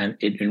in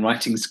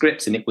writing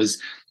scripts. And it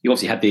was, you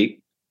obviously had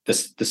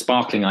the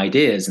sparkling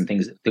ideas and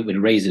things that would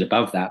raise it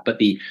above that, but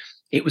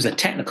it was a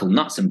technical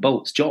nuts and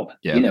bolts job,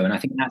 and I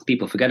think that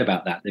people forget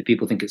about that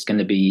people think it's going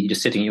to be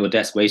just sitting at your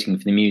desk waiting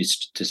for the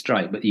muse to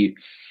strike. But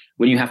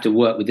when you have to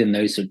work within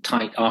those sort of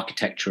tight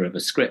architecture of a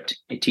script,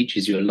 it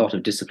teaches you a lot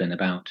of discipline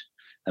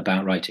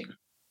about writing.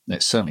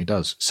 It certainly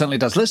does.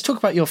 Let's talk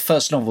about your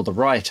first novel, The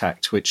Riot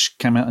Act, which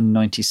came out in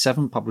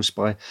 1997, published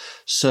by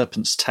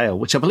Serpent's Tail,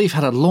 which I believe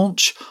had a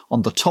launch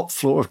on the top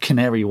floor of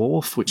Canary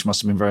Wharf, which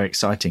must have been very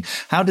exciting.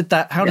 How did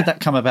that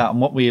come about,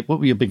 and what were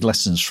your big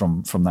lessons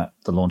from that,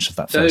 the launch of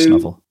that first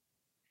novel?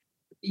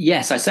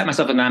 Yes, I set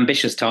myself an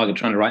ambitious target,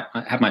 trying to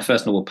have my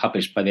first novel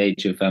published by the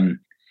age of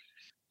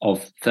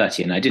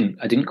 30, and I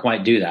didn't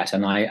quite do that.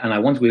 And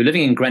we were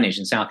living in Greenwich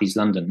in southeast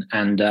London,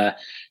 and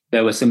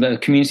there was a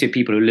community of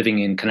people who were living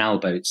in canal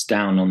boats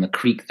down on the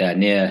creek there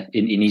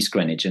in East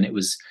Greenwich. And it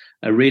was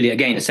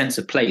a sense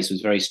of place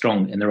was very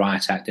strong in the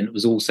Riot Act. And it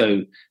was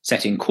also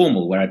set in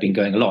Cornwall, where I'd been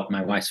going a lot.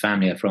 My wife's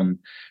family are from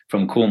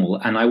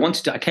Cornwall. And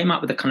I came up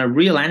with a kind of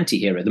real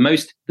anti-hero,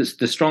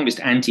 the strongest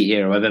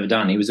anti-hero I've ever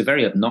done. He was a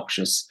very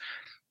obnoxious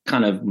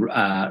kind of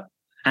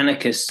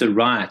anarchist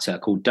rioter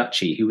called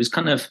Dutchy, who was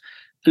kind of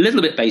a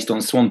little bit based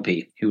on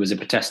Swampy, who was a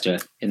protester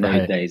in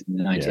those days in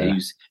the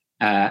 90s.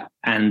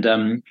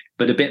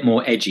 But a bit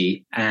more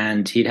edgy,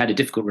 and he'd had a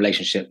difficult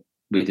relationship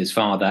with his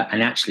father,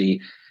 and actually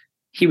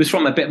he was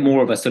from a bit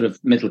more of a sort of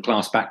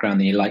middle-class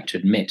background than he liked to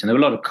admit, and there were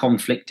a lot of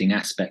conflicting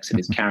aspects of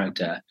his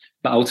character,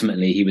 but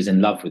ultimately he was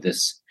in love with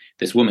this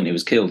woman who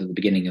was killed at the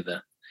beginning of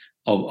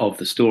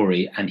the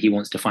story, and he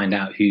wants to find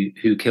out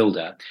who killed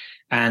her.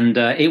 And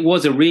it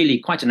was a really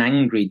quite an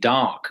angry,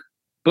 dark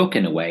book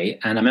in a way.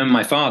 And I remember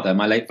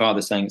my late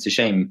father, saying it's a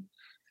shame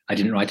I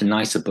didn't write a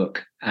nicer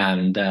book,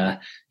 and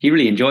he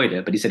really enjoyed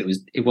it. But he said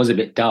it was a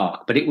bit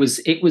dark, but it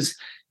was.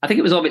 I think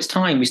it was of its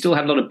time. We still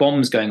had a lot of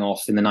bombs going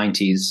off in the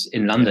 90s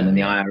in London, and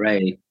the IRA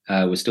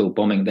was still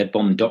bombing. They'd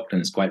bombed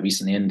Docklands quite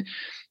recently,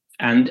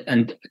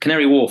 and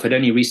Canary Wharf had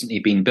only recently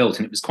been built,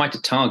 and it was quite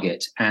a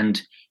target.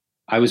 And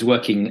I was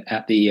working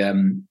for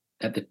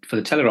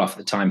the Telegraph at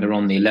the time. We were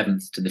on the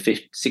 11th to the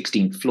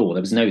 16th floor.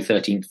 There was no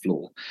 13th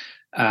floor,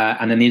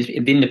 and then the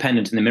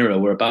Independent and the Mirror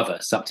were above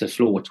us, up to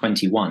floor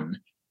 21.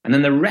 And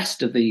then the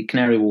rest of the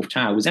Canary Wharf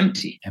Tower was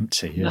empty.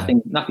 Yeah.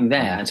 Nothing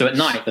there. And so at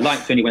night, the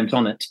lights only went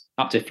on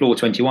up to floor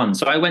 21.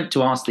 So I went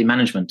to ask the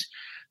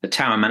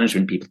tower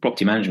management people,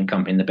 property management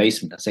company in the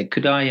basement. I said,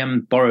 could I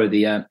borrow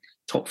the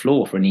top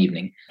floor for an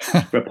evening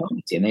for a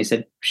party? And they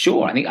said,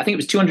 sure. I think it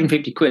was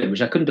 250 quid,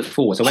 which I couldn't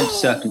afford. So I went to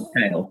Serpent's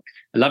Tail,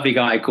 a lovely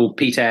guy called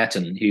Pete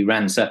Ayrton, who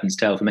ran Serpent's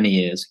Tail for many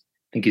years.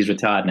 I think he's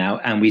retired now,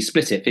 and we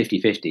split it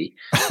 50-50.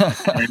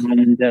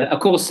 And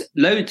of course,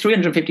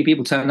 350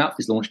 people turned up to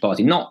this launch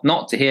party,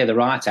 not to hear the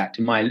Riot Act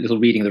and my little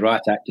reading of the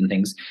Riot Act and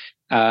things.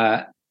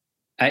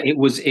 It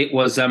was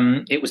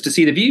to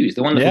see the views,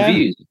 the wonderful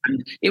views.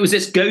 And it was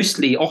this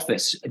ghostly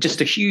office,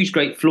 just a huge,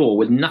 great floor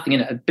with nothing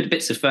in it,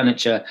 bits of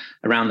furniture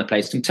around the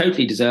place, and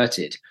totally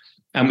deserted.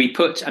 And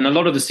a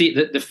lot of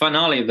the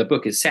finale of the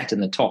book is set in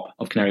the top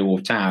of Canary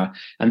Wharf Tower.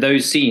 And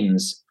those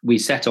scenes we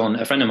set on,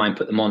 a friend of mine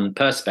put them on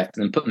Perspex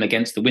and put them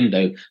against the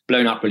window,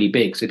 blown up really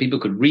big, so people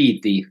could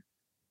read the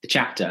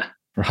chapter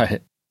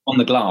on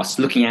the glass,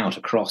 looking out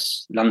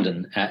across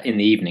London in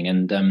the evening.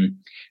 And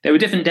there were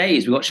different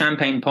days. We got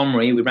Champagne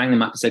Pommery. We rang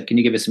them up and said, can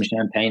you give us some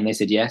champagne? They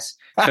said yes.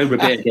 Cobra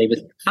Beer gave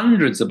us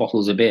hundreds of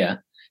bottles of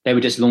beer. They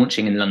were just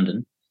launching in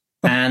London.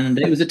 And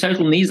it was a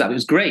total knees up. It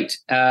was great.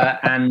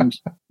 And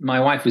my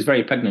wife was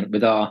very pregnant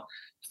with our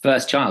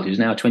first child, who's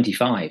now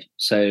 25.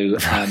 So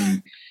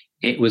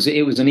it was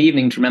an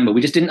evening to remember.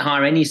 We just didn't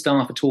hire any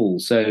staff at all.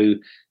 So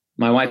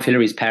my wife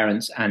Hillary's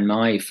parents and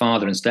my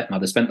father and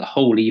stepmother spent the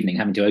whole evening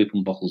having to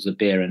open bottles of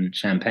beer and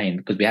champagne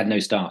because we had no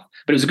staff.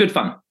 But it was good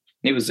fun.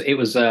 It was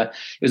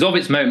of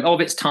its moment,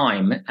 of its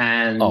time,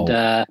 and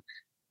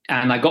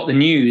I got the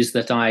news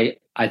that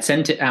I'd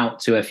sent it out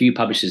to a few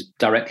publishers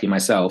directly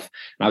myself.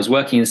 And I was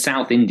working in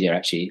South India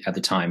actually at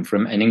the time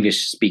from an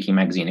English-speaking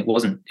magazine. It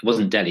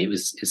wasn't Delhi. It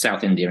was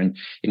South India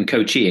in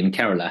Kochi in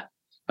Kerala.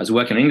 I was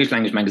working on an English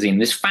language magazine.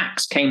 This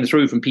fax came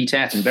through from Peter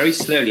Ayrton very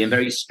slowly and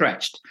very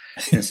stretched,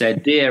 and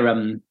said,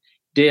 "Dear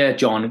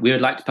John, we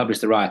would like to publish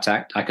the Riot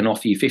Act. I can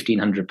offer you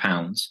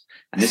 £1,500."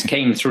 And this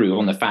came through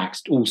on the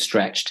fax, all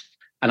stretched.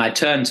 And I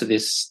turned to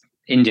this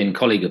Indian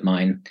colleague of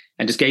mine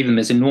and just gave him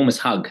this enormous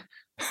hug.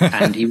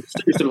 And he was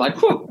sort of like,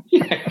 whoa.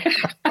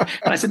 And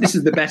I said, this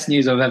is the best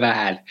news I've ever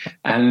had.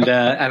 And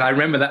I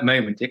remember that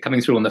moment, it coming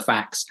through on the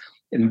fax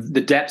in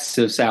the depths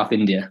of South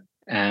India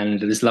and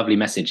this lovely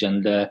message.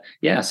 And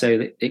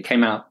so it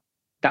came out.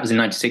 That was in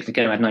 96. It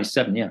came out in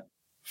 97, yeah.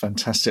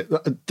 Fantastic.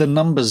 The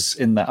numbers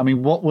in that. I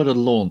mean, what would a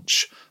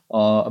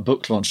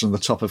book launch on the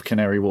top of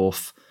Canary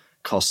Wharf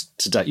cost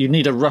today? You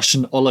need a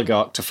Russian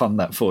oligarch to fund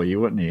that for you,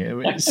 wouldn't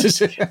you? Well, it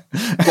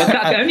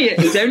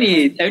was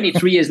only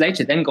 3 years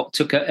later. Then got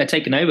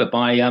taken over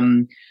by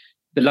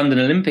the London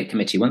Olympic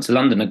Committee. Once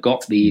London had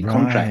got the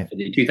contract for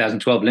the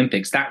 2012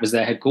 Olympics, that was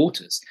their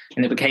headquarters,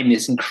 and it became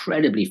this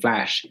incredibly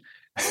flash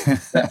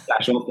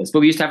office. But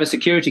we used to have a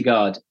security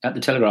guard at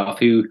the Telegraph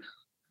who,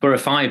 for a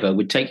 £5,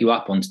 would take you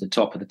up onto the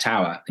top of the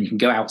tower, and you can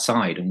go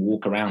outside and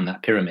walk around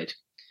that pyramid.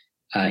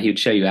 He would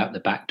show you out the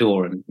back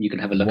door and you can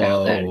have a look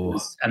out there.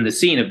 And the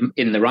scene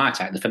in the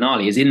Riot Act, the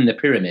finale, is in the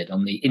pyramid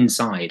on the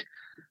inside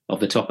of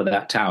the top of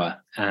that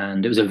tower.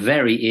 And it was a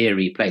very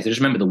eerie place. I just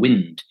remember the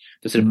wind,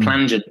 the sort of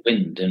plangent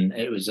wind. And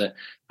it was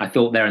I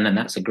thought there and then,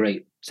 that's a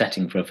great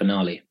setting for a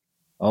finale.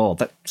 Oh,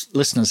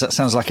 listeners, that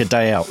sounds like a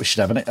day out. We should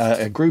have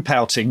a group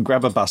outing,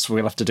 grab a bus.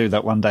 We'll have to do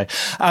that one day.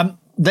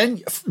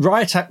 Then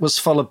Riot Act was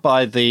followed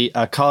by the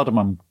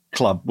Cardamom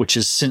Club, which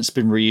has since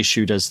been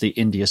reissued as the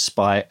India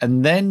Spy.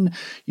 And then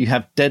you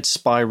have Dead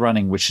Spy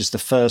Running, which is the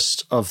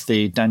first of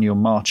the Daniel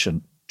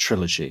Marchant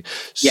trilogy.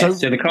 So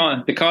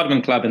the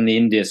Cardamom Club and the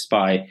India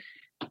Spy,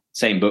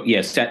 same book.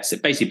 Yes, that's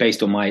basically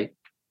based on my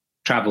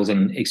travels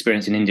and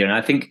experience in India. And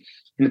I think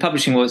in the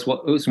publishing was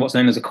what's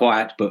known as a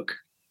quiet book.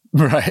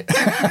 Right.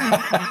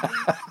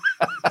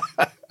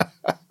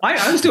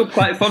 I was still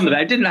quite fond of it.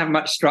 I didn't have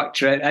much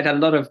structure. I had a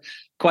lot of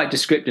quite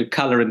descriptive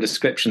color and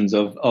descriptions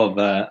of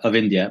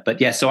India. But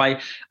yeah, so I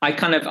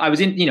was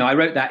in, I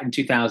wrote that in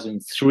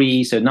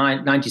 2003. So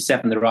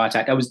 97, the Riot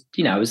Act.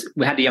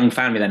 We had a young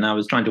family then. I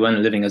was trying to earn a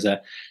living as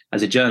a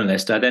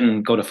journalist. I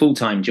then got a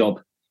full-time job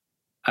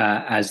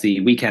as the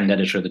weekend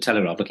editor of the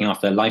Telegraph, looking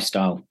after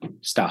lifestyle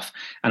stuff.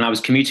 And I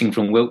was commuting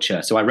from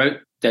Wiltshire. So I wrote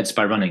Dead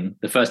Spy Running,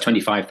 the first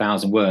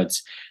 25,000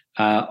 words,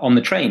 on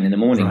the train in the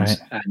mornings,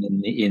 right.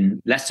 And in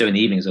less so in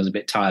the evenings. I was a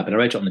bit tired, but I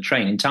wrote it on the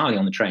train, entirely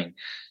on the train.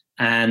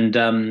 And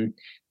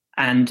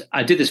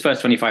I did this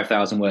first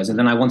 25,000 words, and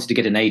then I wanted to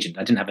get an agent.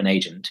 I didn't have an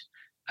agent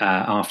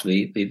after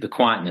the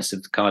quietness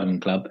of the Cardamom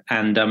Club,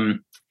 and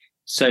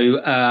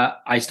so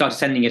I started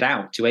sending it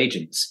out to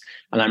agents.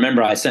 And I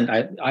remember I sent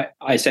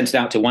it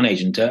out to one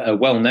agent, a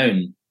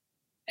well-known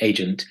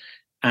agent,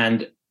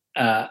 and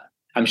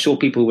I'm sure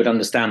people would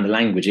understand the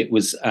language. It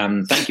was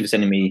thank you for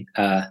sending me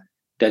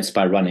Dead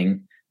Spy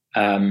Running.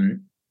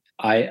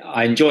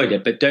 I enjoyed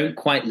it, but don't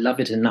quite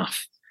love it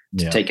enough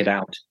to take it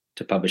out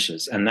to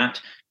publishers. And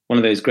that, one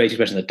of those great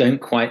expressions, I don't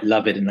quite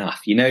love it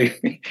enough.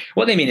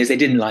 What they mean is they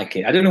didn't like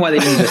it. I don't know why they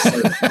didn't just say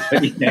it,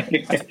 but,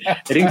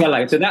 they didn't quite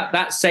like it. So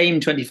that same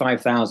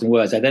 25,000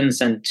 words I then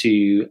sent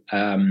to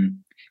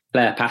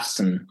Claire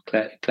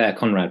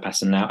Conrad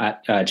Patterson, now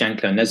at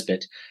Janklow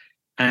Nesbitt.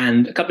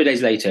 And a couple of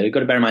days later, you've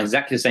got to bear in mind,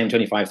 exactly the same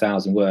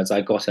 25,000 words,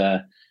 I got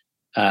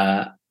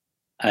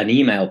an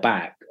email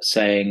back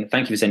saying,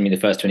 thank you for sending me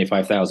the first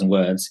 25,000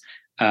 words.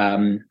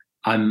 I'm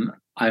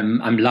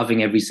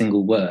loving every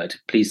single word.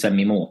 Please send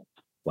me more.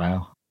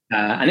 Wow.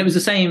 And it was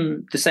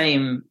the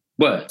same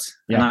words.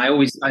 Yeah. And I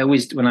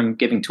always, when I'm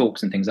giving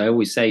talks and things, I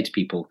always say to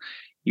people,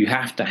 you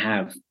have to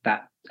have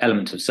that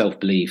element of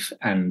self-belief.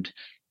 And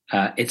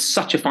it's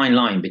such a fine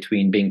line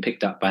between being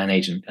picked up by an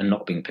agent and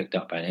not being picked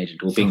up by an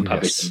agent, or being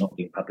published and not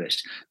being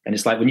published. And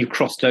it's like when you've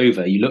crossed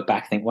over, you look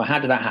back and think, well, how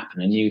did that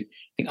happen? And you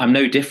think, I'm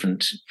no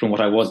different from what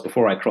I was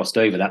before I crossed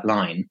over that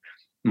line.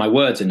 My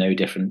words are no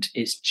different.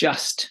 It's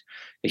just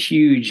a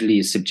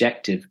hugely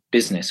subjective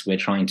business we're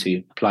trying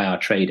to apply our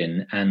trade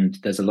in. And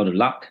there's a lot of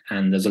luck,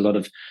 and there's a lot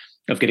of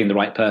getting the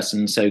right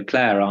person. So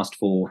Claire asked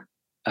for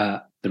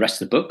the rest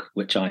of the book,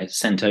 which I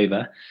sent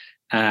over.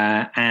 We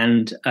had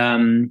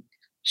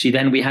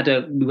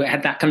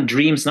that kind of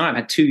dream scenario. I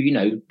had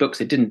two, books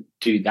that didn't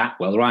do that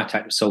well. The Riot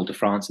Act was sold to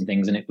France and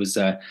things, and it was,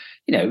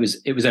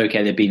 it was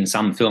okay. There'd been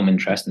some film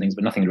interest and things,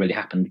 but nothing really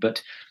happened.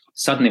 But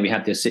suddenly we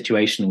had this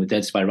situation with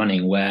Dead Spy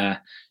Running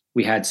where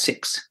we had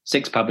six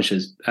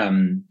publishers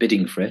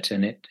bidding for it,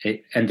 and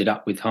it ended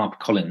up with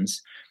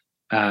HarperCollins.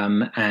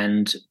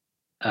 And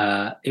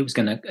it was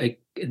going to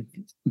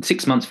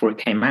 6 months before it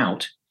came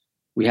out,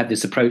 we had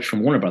this approach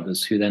from Warner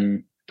Brothers, who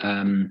then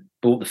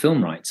bought the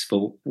film rights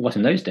for what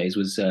in those days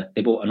was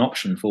they bought an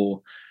option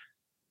for.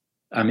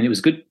 I mean, it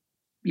was good.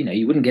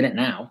 You wouldn't get it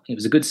now. It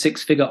was a good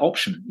 6-figure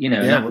option. And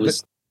that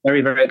was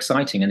very, very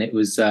exciting, and it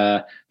was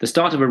the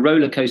start of a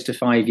roller coaster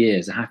 5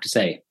 years, I have to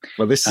say.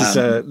 Well, this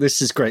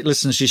is great,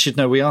 listeners. You should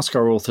know we ask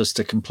our authors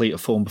to complete a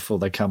form before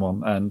they come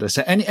on, and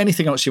so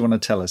anything else you want to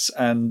tell us.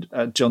 And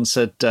John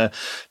said, "Dead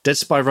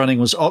Spy Running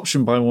was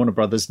optioned by Warner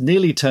Brothers,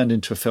 nearly turned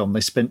into a film.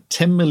 They spent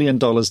 $10 million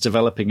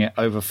developing it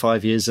over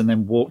 5 years, and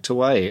then walked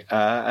away.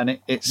 And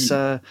it's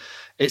a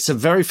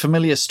very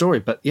familiar story,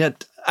 but yeah."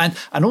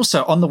 And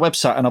also on the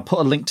website, and I'll put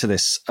a link to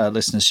this,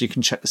 listeners, so you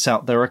can check this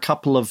out. There are a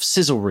couple of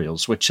sizzle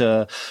reels, which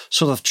are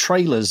sort of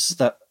trailers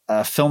that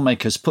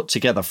filmmakers put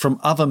together from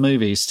other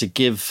movies to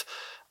give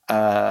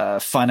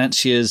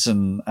financiers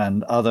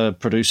and other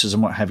producers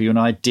and what have you an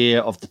idea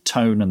of the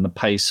tone and the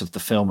pace of the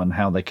film and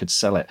how they could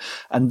sell it.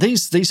 And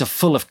these are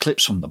full of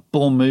clips from the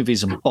Bourne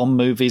movies and Bond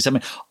movies. I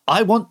mean,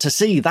 I want to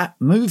see that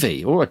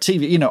movie or a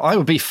TV. I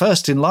would be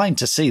first in line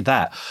to see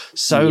that.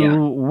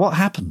 So what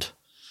happened?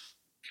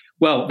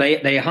 Well,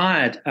 they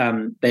hired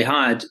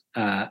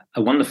a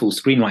wonderful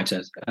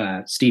screenwriter,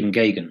 Stephen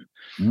Gaghan,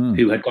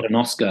 who had got an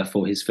Oscar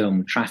for his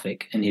film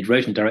Traffic, and he'd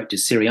wrote and directed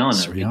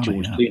Syriana with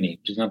George Clooney,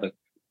 which is another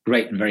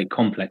great and very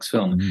complex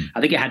film. I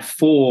think it had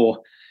 4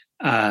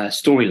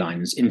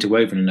 storylines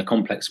interwoven in a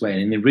complex way,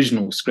 and in the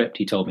original script,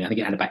 he told me, I think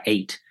it had about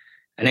 8.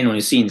 And anyone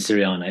who's seen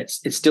Syriana,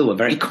 it's still a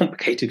very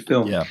complicated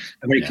film, a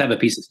very clever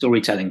piece of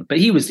storytelling. But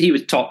he was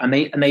top, and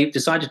they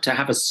decided to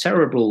have a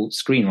cerebral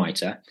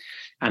screenwriter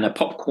and a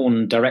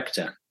popcorn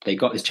director. They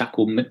got this chap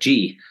called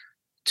McGee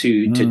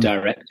to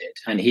direct it,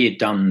 and he had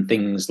done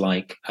things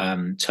like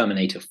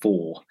Terminator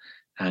 4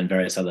 and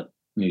various other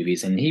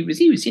movies. And he was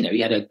he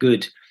had a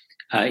good,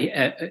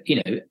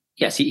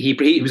 yes,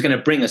 he was going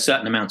to bring a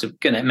certain amount of,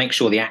 going to make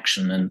sure the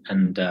action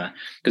and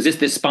because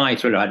this spy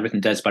thriller I'd written,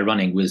 Dead Spy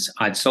Running,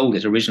 I'd sold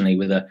it originally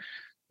with a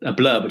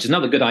blurb, which is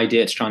another good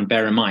idea to try and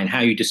bear in mind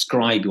how you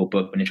describe your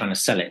book when you're trying to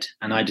sell it.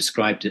 And I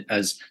described it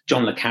as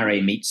John le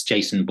Carré meets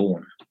Jason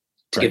Bourne,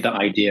 to give that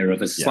idea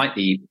of a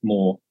slightly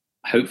more,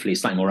 hopefully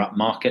slightly more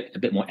upmarket, a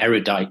bit more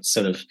erudite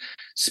sort of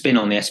spin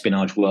on the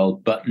espionage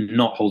world, but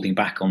not holding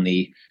back on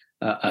the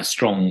a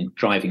strong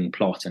driving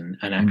plot and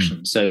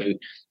action. So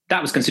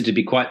that was considered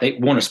to be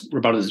Warner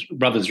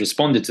Brothers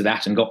responded to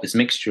that and got this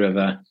mixture of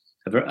a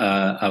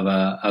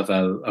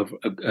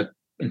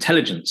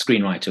intelligent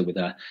screenwriter with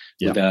a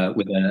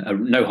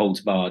no holds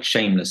barred,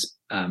 shameless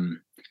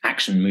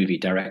action movie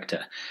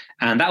director,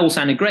 and that all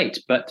sounded great,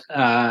 but.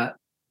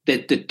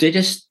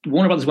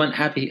 Warner Brothers weren't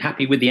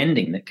happy with the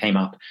ending that came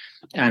up,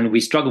 and we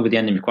struggled with the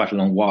ending for quite a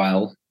long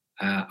while.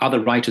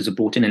 Other writers were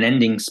brought in. An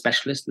ending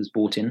specialist was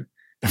brought in,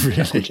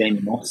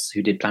 James Moss,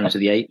 who did Planet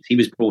of the Apes. He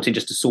was brought in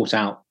just to sort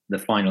out the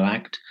final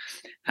act,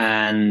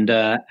 and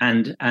then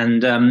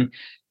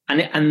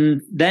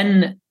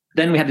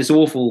we had this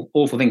awful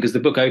thing, because the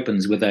book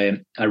opens with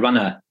a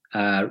runner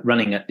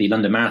running at the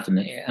London Marathon.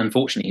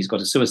 Unfortunately, he's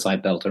got a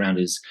suicide belt around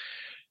his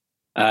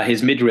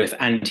midriff,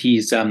 and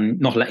he's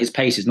his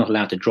pace is not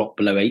allowed to drop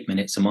below 8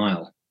 minutes a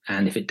mile.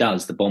 And if it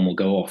does, the bomb will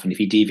go off. And if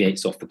he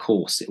deviates off the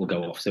course, it will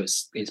go off. So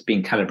it's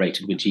being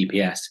calibrated with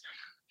GPS.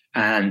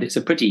 And it's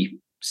a pretty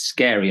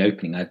scary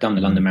opening. I'd done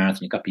the London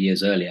Marathon a couple of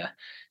years earlier.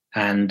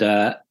 And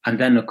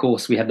then, of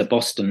course, we had the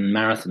Boston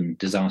Marathon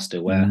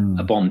disaster where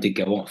a bomb did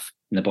go off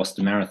in the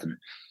Boston Marathon.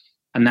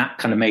 And that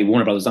kind of made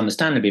Warner Brothers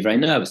understandably very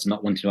nervous and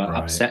not wanting to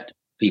upset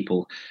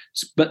people.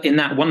 But in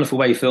that wonderful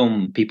way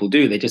film people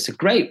do, they just said,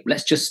 great,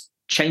 let's just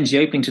change the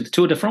opening to the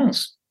Tour de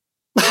France.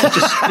 Just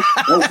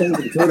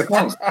the Tour de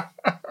France.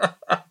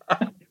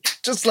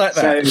 Just like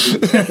that.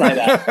 Just like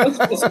that.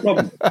 What's the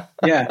problem?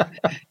 Yeah.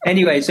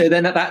 Anyway, so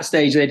then at that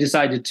stage, they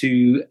decided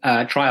to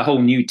try a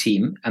whole new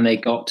team, and they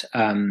got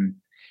Adam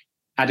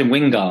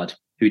Wingard,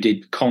 who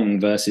did Kong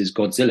versus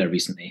Godzilla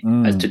recently,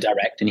 as to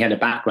direct, and he had a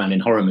background in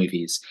horror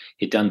movies.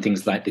 He'd done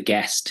things like The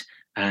Guest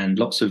and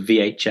lots of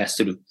VHS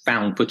sort of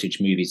found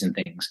footage movies and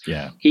things.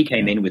 Yeah, he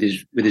came in with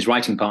his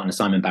writing partner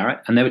Simon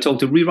Barrett, and they were told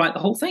to rewrite the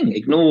whole thing,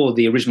 ignore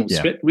the original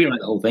script, rewrite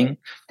the whole thing.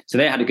 So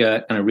they had to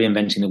go kind of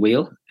reinventing the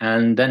wheel,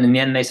 and then in the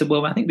end they said,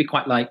 "Well, I think we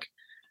quite like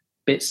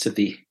bits of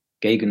the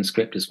Gaghan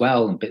script as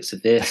well, and bits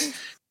of this."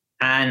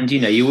 And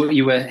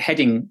you were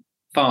heading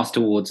fast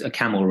towards a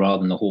camel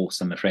rather than a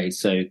horse, I'm afraid.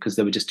 So because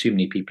there were just too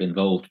many people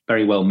involved,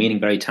 very well-meaning,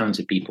 very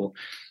talented people.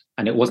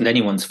 And it wasn't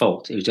anyone's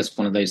fault. It was just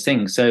one of those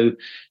things. So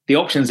the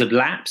options have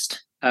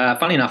lapsed.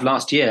 Funny enough,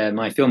 last year,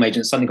 my film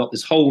agent suddenly got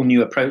this whole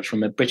new approach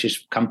from a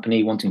British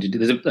company wanting to do.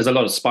 There's a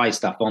lot of spy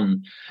stuff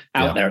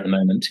out there at the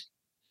moment.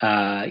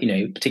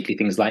 Particularly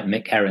things like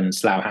Mick Herron's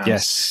Slough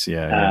House,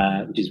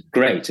 which is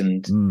great.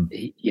 And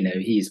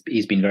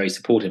he's been very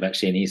supportive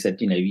actually. And he said,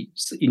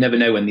 you never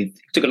know when it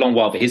took a long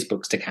while for his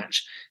books to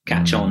catch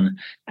on.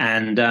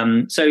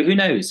 And so who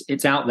knows?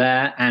 It's out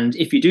there. And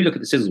if you do look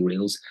at the sizzle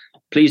reels,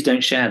 please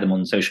don't share them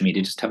on social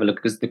media. Just have a look,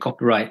 because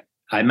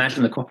I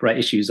imagine the copyright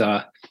issues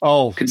are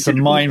it's a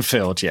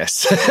minefield.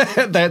 Yes,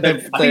 I think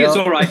it's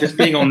all right just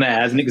being on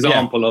there as an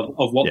example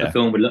of what the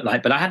film would look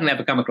like. But I hadn't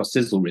ever come across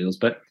sizzle reels.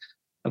 But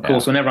of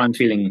course, whenever I'm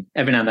feeling,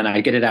 every now and then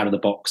I get it out of the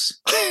box.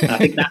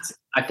 And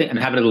I think and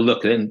have a little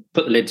look and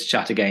put the lid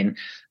shut again.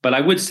 But I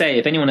would say,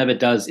 if anyone ever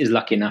is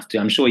lucky enough to,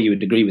 I'm sure you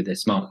would agree with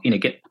this, Mark,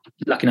 get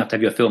lucky enough to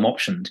have your film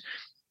optioned,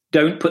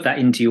 don't put that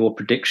into your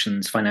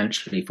predictions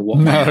financially for what.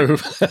 No,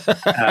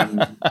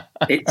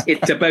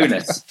 it's a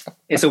bonus.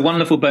 It's a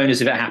wonderful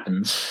bonus if it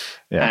happens.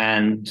 Yeah.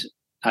 And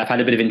I've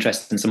had a bit of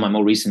interest in some of my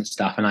more recent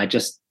stuff, and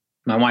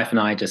my wife and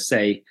I just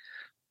say,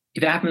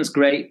 if it happens,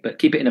 great, but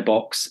keep it in a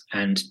box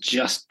and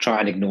just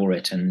try and ignore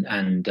it.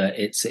 And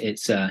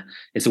it's a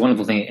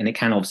wonderful thing, and it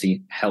can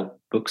obviously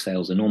help book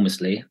sales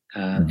enormously.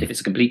 If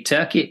it's a complete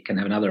turkey, it can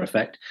have another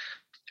effect.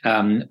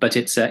 But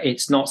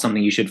it's not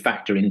something you should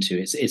factor into.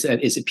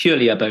 It's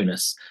purely a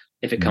bonus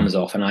if it comes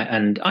off.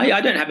 And I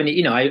don't have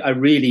any. I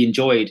really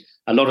enjoyed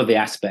a lot of the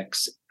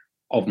aspects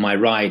of my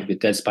ride with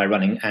Dead Spy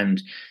Running,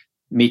 and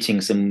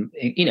meeting some.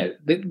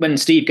 When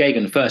Steve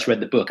Gagan first read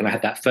the book, and I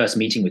had that first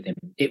meeting with him,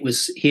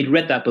 he'd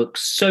read that book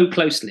so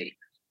closely.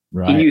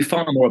 Right. He knew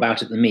far more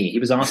about it than me. He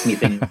was asking me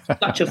things,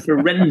 such a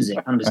forensic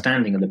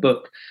understanding of the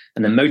book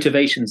and the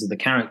motivations of the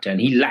character,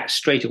 and he latched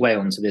straight away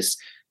onto this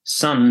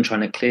son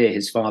trying to clear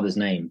his father's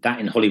name.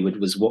 That in Hollywood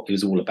was what it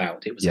was all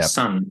about. It was a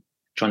son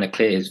trying to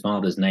clear his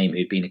father's name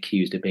who'd been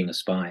accused of being a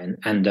spy.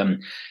 And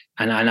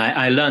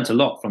I learned a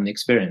lot from the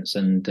experience,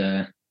 and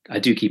I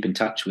do keep in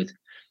touch with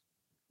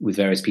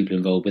various people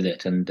involved with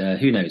it. And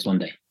who knows, one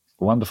day.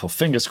 Wonderful.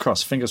 Fingers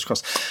crossed.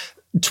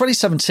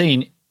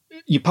 2017,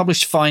 you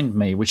published Find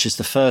Me, which is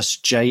the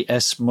first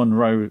J.S.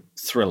 Monroe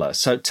thriller.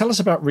 So tell us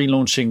about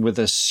relaunching with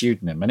a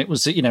pseudonym. And it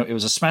was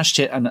a smash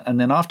hit. And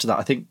then after that,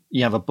 I think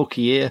you have a book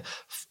a year,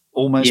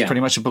 pretty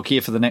much a book a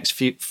year for the next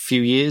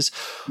few years.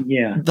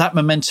 Yeah. That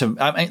momentum,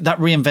 that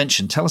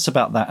reinvention, tell us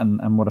about that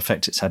and what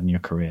effect it's had in your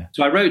career.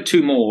 So I wrote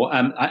two more.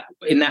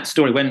 In that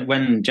story,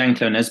 when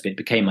Jean-Claude Nesbitt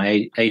became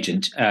my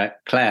agent,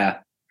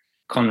 Claire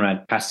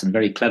Conrad Paston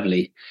very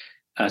cleverly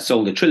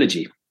sold a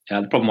trilogy.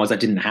 The problem was I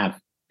didn't have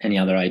any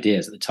other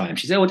ideas at the time.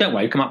 She said, well, don't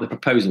worry, come up with a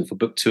proposal for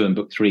book 2 and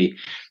book 3.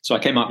 So I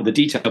came up with a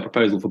detailed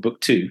proposal for book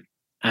 2,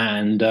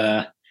 and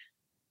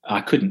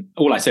I couldn't.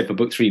 All I said for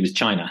book 3 was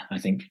China, I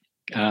think.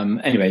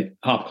 Anyway,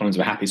 HarperCollins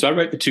were happy. So I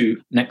wrote the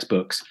 2 next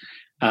books.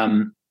 I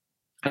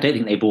don't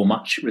think they bore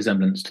much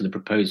resemblance to the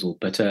proposal,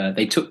 but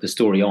they took the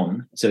story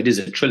on. So it is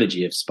a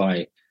trilogy of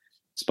spy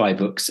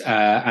books.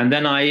 And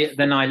then I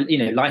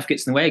life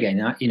gets in the way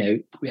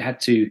again. We had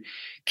to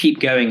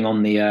keep going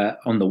on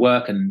the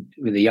work and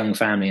with a young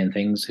family and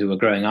things who were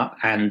growing up.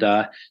 And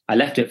I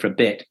left it for a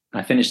bit.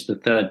 I finished the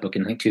 3rd book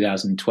in, I think,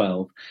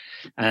 2012.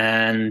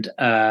 And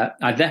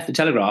I'd left the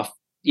Telegraph,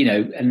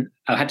 and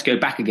I had to go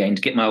back again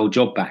to get my old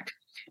job back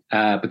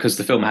because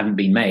the film hadn't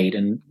been made,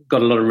 and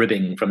got a lot of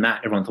ribbing from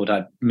that. Everyone thought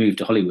I'd moved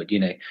to Hollywood,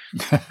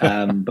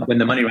 But when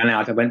the money ran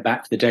out, I went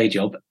back to the day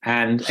job.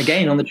 And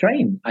again, on the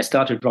train, I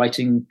started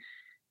writing.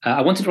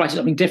 I wanted to write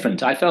something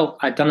different. I felt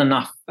I'd done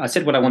enough. I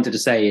said what I wanted to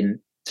say in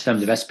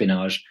terms of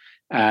espionage.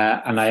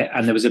 And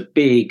there was a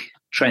big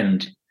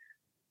trend,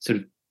 sort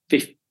of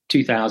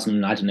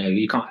 2000, I don't know,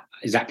 you can't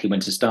exactly when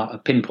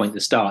to pinpoint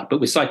the start, but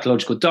with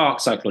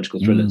dark psychological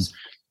thrillers.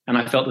 And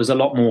I felt there was a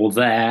lot more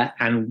there,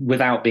 and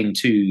without being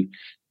too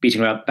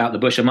beating about the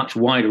bush, a much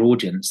wider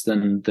audience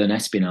than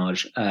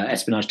espionage.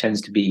 Espionage tends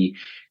to be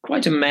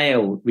quite a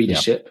male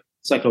readership. Yep.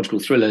 Psychological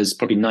thrillers,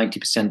 probably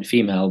 90%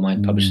 female, my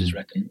publishers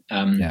reckon.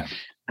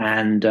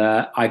 And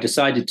I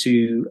decided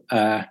to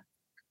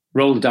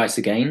roll the dice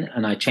again,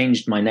 and I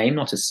changed my name,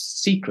 not a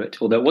secret,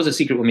 although it was a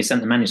secret when we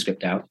sent the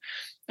manuscript out,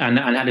 and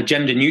had a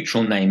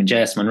gender-neutral name,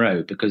 J.S.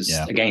 Monroe, because,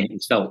 again,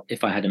 it felt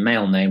if I had a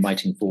male name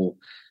writing for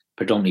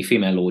predominantly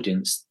female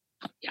audience,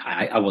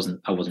 I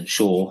wasn't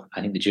sure.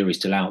 I think the jury's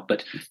still out,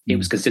 but it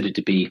was considered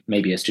to be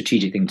maybe a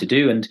strategic thing to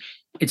do. And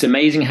it's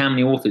amazing how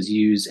many authors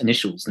use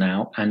initials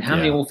now, and how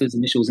many authors'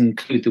 initials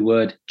include the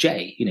word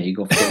J. You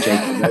got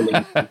J.K.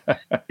 Rowling,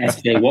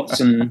 S.J.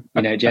 Watson,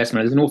 J.S.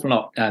 Monroe. There's an awful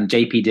lot.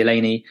 J.P.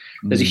 Delaney.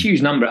 There's a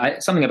huge number.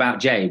 Something about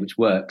J which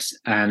works.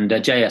 And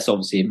J.S.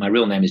 obviously, my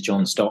real name is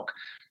John Stock,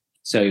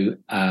 so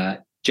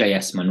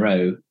J.S.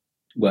 Monroe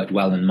worked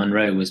well, and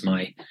Monroe was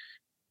my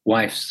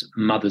wife's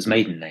mother's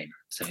maiden name,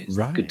 so it's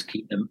good to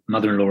keep the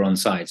mother-in-law on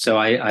side. So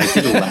I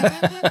did all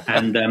that,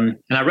 and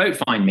I wrote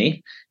Find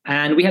Me,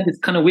 and we had this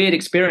kind of weird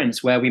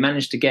experience where we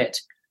managed to get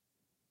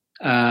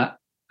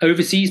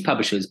overseas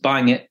publishers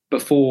buying it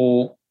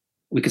before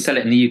we could sell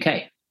it in the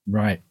UK.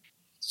 Right.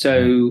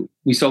 So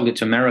we sold it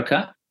to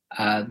America.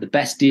 The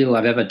best deal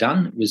I've ever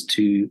done was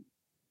to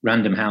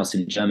Random House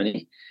in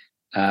Germany.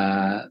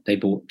 They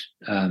bought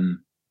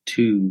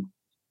 2.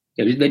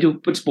 They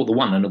just bought the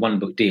one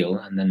book deal,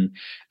 and then,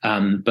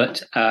 and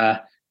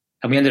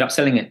we ended up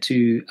selling it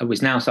to. It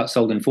was now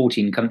sold in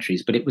 14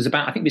 countries, but it was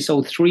about, I think we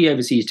sold 3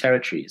 overseas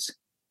territories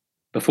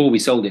before we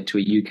sold it to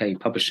a UK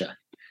publisher.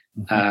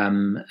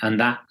 And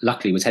that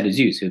luckily was Headed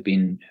Zeus, who've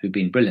been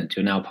brilliant,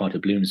 who are now part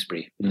of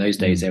Bloomsbury. In those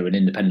days, they were an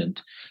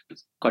independent,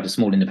 quite a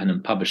small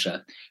independent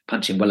publisher,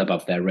 punching well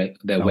above their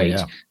weight.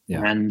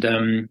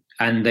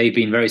 And they've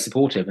been very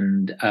supportive.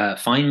 And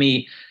Find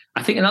Me,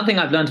 I think another thing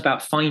I've learned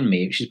about Find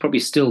Me, which is probably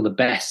still the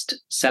best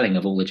selling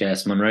of all the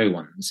J.S. Monroe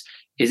ones,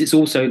 is it's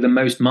also the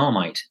most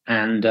Marmite.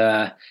 And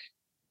I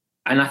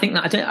think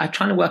that I'm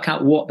trying to work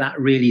out what that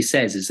really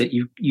says, is that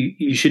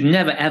you should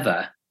never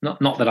ever,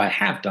 not that I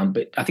have done,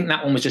 but I think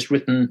that one was just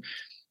written.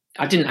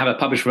 I didn't have a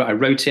publisher. I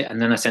wrote it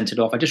and then I sent it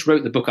off. I just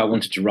wrote the book I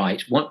wanted to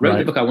write,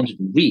 the book I wanted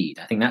to read.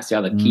 I think that's the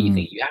other key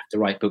thing. You have to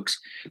write books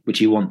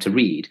which you want to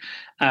read.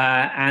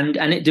 And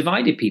it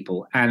divided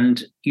people.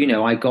 And,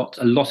 I got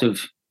a lot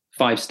of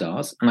 5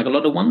 stars and I got a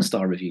lot of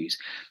 1-star reviews.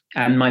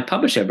 And my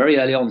publisher very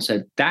early on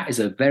said, that is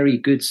a very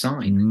good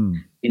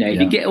sign.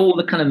 If you get all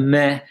the kind of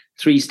meh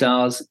 3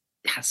 stars,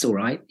 that's all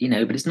right,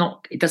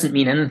 but it doesn't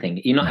mean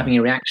anything. You're not having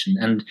a reaction.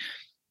 And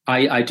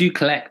I do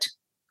collect,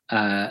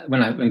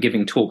 when I'm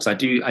giving talks, I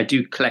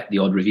do collect the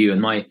odd review.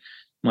 And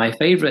my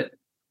favorite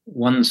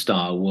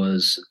 1-star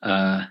was,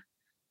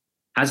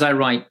 as I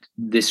write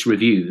this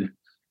review,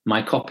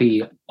 my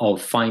copy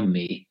of Find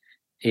Me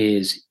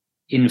is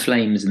in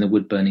flames in the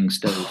wood burning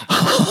stove.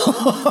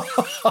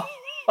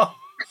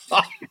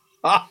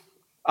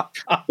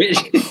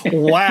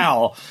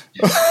 Wow.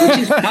 Which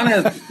is kind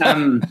of,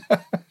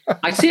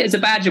 I see it as a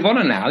badge of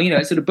honor now.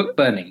 It's sort of book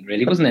burning,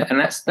 really, wasn't it? And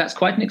that's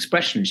quite an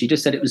expression. She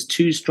just said it was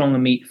too strong a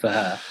meat for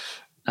her.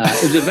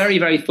 It was a very,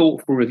 very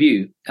thoughtful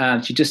review.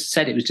 She just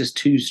said it was just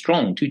too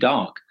strong, too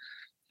dark.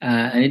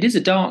 And it is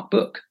a dark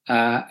book.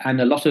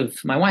 And a lot of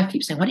my wife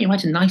keeps saying, why don't you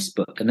write a nice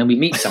book? And then we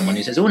meet someone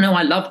who says, oh no,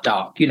 I love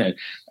dark.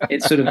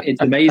 It's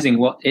amazing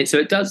so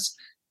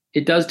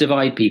it does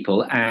divide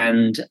people.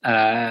 And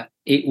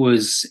it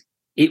was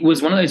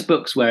one of those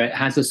books where it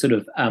has a sort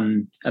of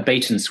a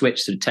bait and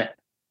switch sort of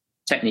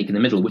technique in the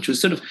middle, which was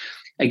sort of,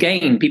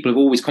 again, people have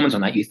always commented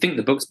on that. You think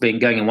the book's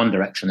going in one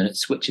direction and it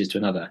switches to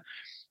another.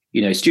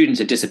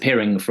 Students are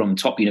disappearing from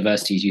top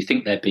universities. You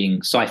think they're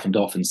being siphoned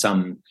off in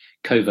some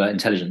covert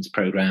intelligence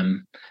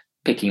program,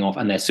 picking off,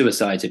 and their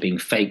suicides are being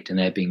faked and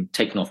they're being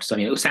taken off to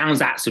something. It sounds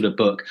that sort of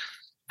book.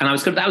 And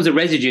that was a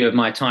residue of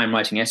my time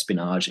writing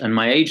espionage. And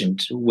my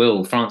agent,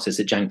 Will Francis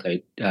at Janko,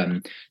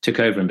 took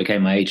over and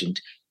became my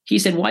agent. He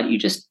said, why don't you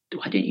just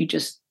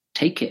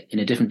take it in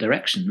a different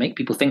direction? Make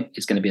people think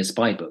it's going to be a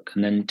spy book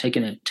and then take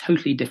it in a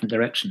totally different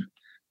direction.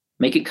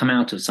 Make it come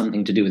out of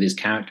something to do with his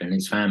character and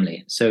his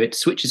family. So it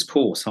switches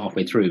course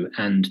halfway through.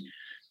 And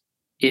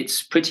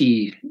it's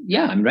pretty,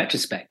 in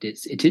retrospect,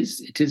 it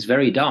is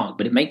very dark,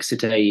 but it makes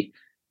it and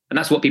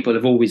that's what people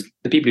have always,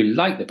 the people who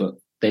like the book,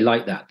 they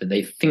like that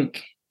they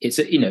think it's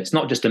it's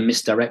not just a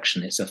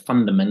misdirection, it's a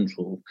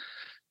fundamental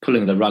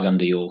pulling the rug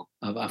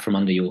from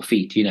under your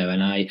feet,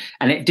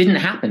 and it didn't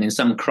happen in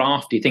some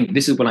crafty thing.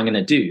 This is what I'm going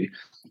to do.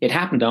 It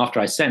happened after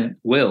I sent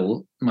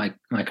Will, my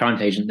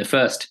current agent, the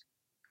first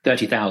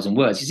 30,000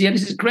 words. He said, yeah,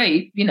 this is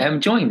great. I'm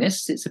enjoying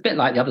this. It's a bit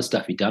like the other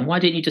stuff you've done. Why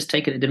didn't you just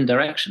take it a different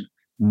direction?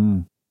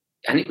 And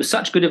it was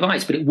such good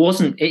advice, but it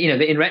wasn't,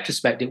 in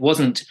retrospect, it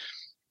wasn't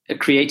a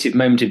creative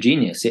moment of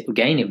genius. It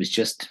was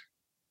just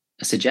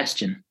a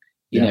suggestion,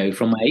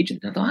 from my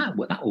agent. And I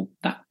thought,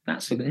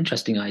 that's an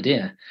interesting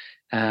idea.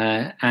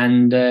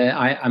 I'm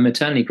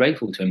eternally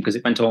grateful to him because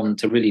it went on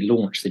to really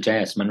launch the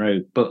J.S. Monroe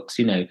books,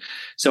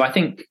 So I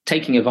think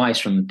taking advice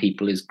from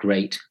people is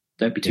great.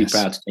 Don't be too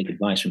proud to take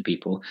advice from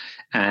people.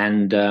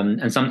 And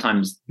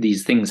sometimes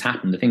these things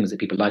happen, the things that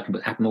people like,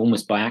 but happen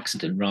almost by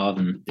accident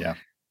rather than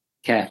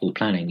careful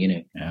planning,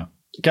 Yeah.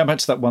 Going back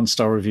to that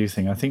 1-star review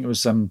thing, I think it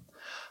was, I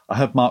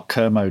heard Mark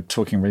Kermode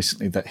talking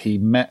recently that he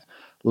met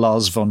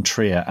Lars von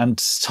Trier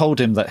and told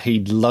him that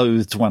he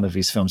loathed one of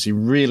his films. He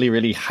really,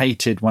 really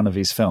hated one of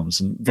his films.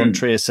 And von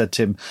Trier said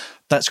to him,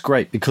 that's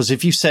great, because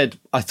if you said,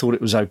 I thought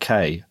it was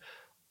okay,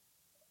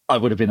 I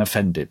would have been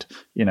offended.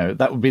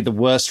 That would be the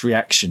worst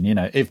reaction.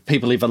 If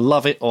people either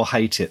love it or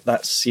hate it,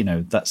 that's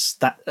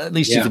that. At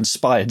least you've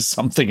inspired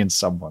something in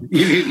someone.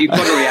 You've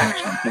got a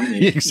reaction, haven't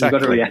you? Exactly. You've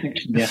got a reaction.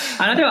 Yeah.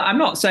 And I'm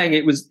not saying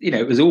it was,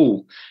 it was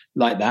all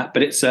like that,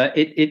 but it's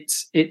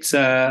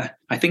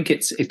I think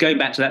it's going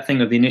back to that thing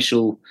of the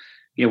initial,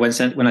 when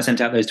I sent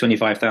out those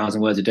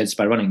 25,000 words of Dead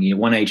Spy Running,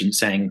 one agent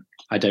saying,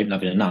 I don't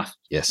love it enough.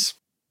 Yes.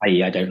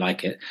 i.e. I don't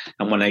like it.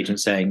 And one agent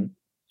saying,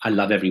 I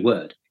love every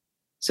word.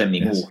 Send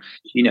me more.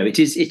 It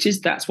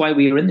is. That's why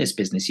we are in this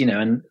business.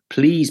 And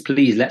please,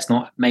 let's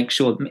not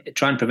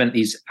try and prevent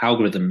these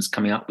algorithms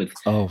coming up with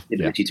the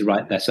ability to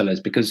write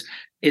bestsellers, because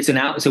it's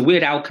a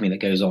weird alchemy that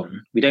goes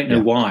on. We don't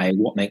know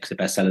what makes a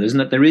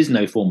bestseller. There is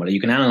no formula.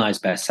 You can analyze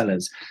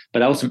bestsellers,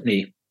 but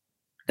ultimately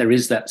there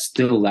is that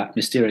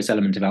mysterious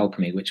element of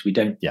alchemy which we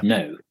don't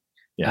know.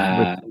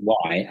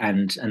 Why,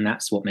 and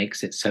that's what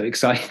makes it so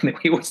exciting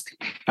that we always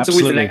it's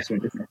always the next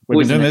one, isn't it?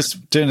 We've been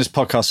doing this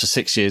podcast for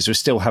 6 years. We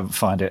still haven't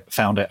found it,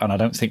 and I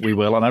don't think we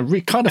will, and I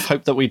kind of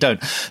hope that we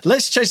don't.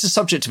 Let's change the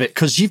subject a bit,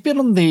 because you've been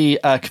on the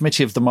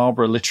committee of the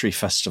Marlborough Literary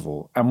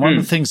Festival, and one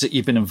of the things that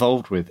you've been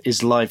involved with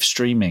is live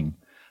streaming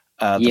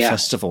the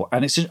festival.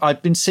 And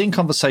I've been seeing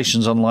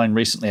conversations online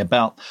recently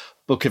about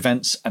book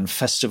events and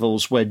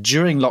festivals where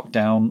during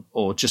lockdown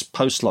or just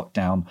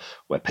post-lockdown,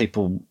 where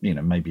people,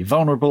 may be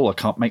vulnerable or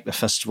can't make the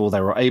festival,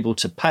 they were able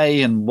to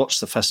pay and watch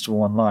the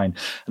festival online.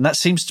 And that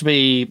seems to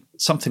be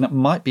something that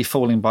might be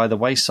falling by the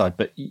wayside,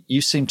 but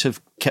you seem to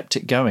have kept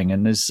it going.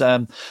 And there's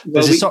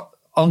this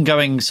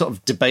ongoing sort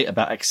of debate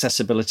about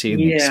accessibility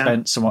and the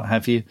expense and what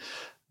have you.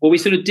 Well, we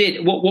sort of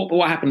did.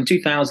 What happened in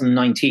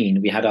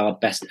 2019? We had our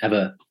best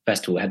ever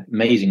festival. We had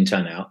amazing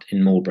turnout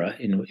in Marlborough,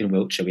 in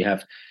Wiltshire. We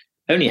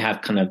only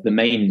have kind of the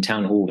main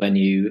town hall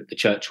venue, the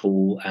church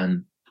hall,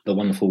 and the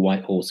wonderful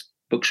White Horse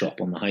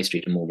bookshop on the high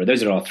street in Marlborough.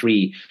 Those are our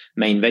three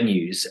main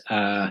venues.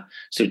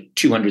 So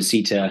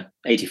 200-seater,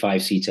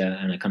 85-seater,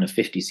 and a kind of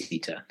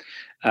 50-seater.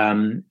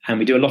 And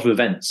we do a lot of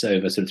events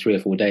over sort of 3 or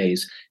 4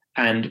 days.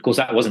 And of course,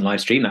 that wasn't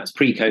live stream. That's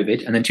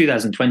pre-COVID. And then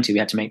 2020, we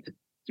had to make the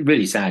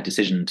really sad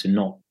decision to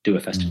not do a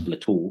festival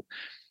at all.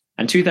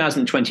 And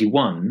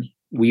 2021,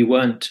 we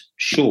weren't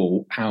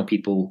sure how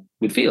people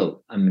would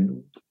feel. I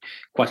mean,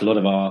 quite a lot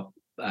of our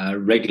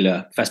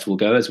regular festival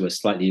goers were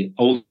slightly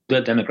older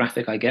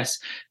demographic, I guess,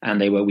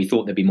 and we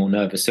thought they'd be more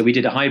nervous. So we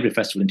did a hybrid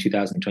festival in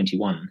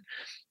 2021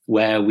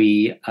 where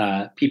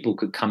people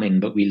could come in,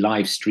 but we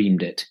live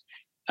streamed it.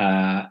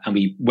 And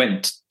we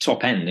went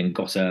top end and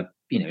got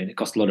it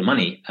cost a lot of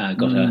money, a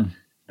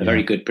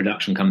very good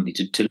production company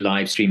to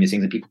live stream these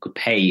things, and people could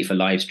pay for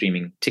live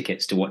streaming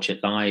tickets to watch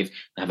it live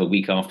and have a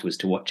week afterwards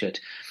to watch it.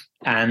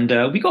 And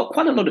we got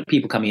quite a lot of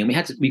people coming in.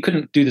 We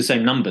couldn't do the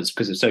same numbers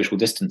because of social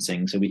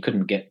distancing, so we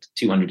couldn't get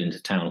 200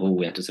 into town hall.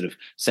 We had to sort of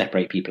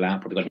separate people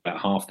out. Probably got about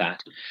half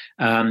that.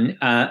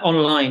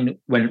 Online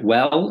went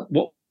well.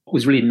 What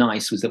was really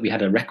nice was that we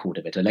had a record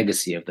of it, a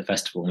legacy of the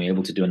festival, and we were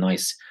able to do a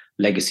nice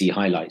legacy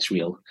highlights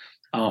reel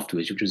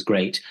afterwards, which was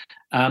great.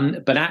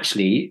 But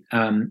actually,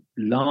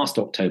 last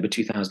October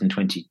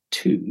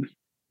 2022,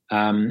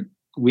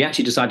 we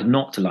actually decided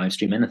not to live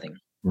stream anything.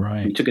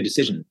 Right. We took a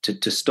decision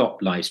to stop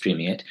live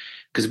streaming it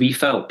because we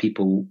felt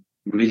people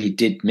really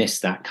did miss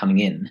that coming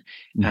in,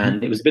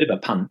 and it was a bit of a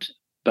punt,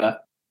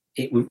 but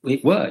it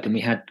worked, and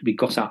we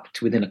got up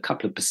to within a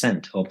couple of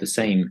 % of the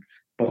same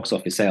box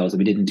office sales that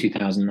we did in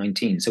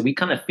 2019. So we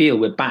kind of feel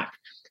we're back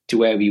to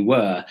where we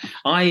were.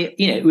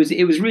 It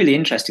was really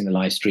interesting, the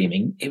live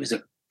streaming. It was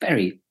a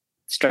very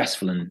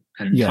stressful and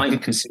time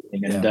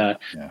consuming, and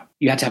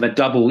you had to have a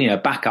double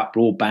backup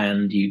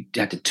broadband. You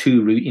had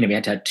to we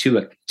had to have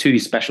two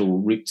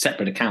special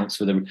separate accounts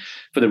for the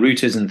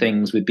routers and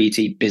things with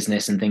BT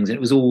Business and things, and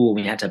it was all,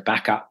 we had to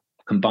back up,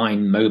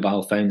 combine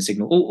mobile phone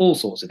signal, all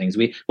sorts of things.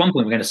 At one point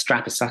we were going to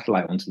strap a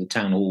satellite onto the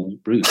town hall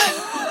roof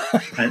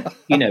and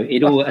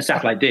it all a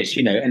satellite dish,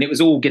 and it was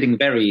all getting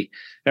very,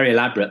 very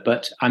elaborate.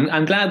 But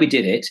I'm glad we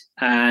did it,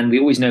 and we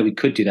always know we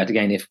could do that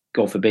again if,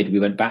 God forbid, we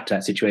went back to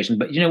that situation.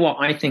 But you know what?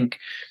 I think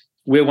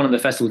we're one of the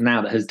festivals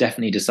now that has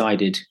definitely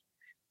decided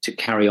to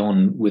carry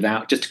on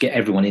without, just to get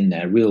everyone in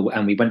there,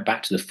 and we went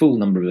back to the full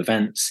number of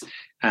events,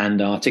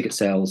 and our ticket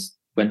sales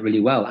went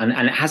really well. And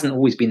it hasn't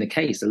always been the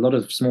case. A lot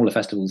of smaller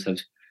festivals have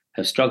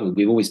struggled.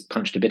 We've always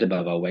punched a bit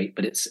above our weight,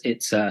 but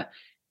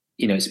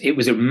it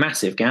was a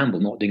massive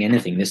gamble not doing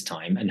anything this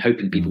time and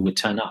hoping people would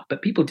turn up.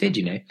 But people did,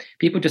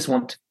 people just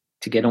want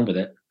to get on with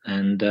it.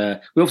 And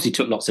we obviously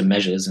took lots of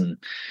measures and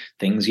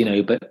things,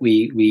 but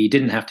we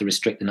didn't have to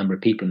restrict the number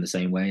of people in the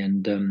same way.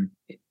 And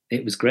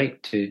it was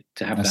great to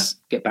have that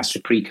get back to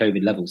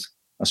pre-COVID levels.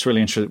 That's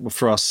really interesting.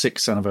 For our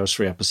 6th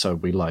anniversary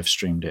episode, we live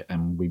streamed it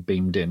and we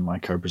beamed in my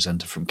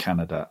co-presenter from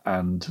Canada.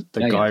 And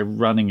the guy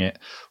running it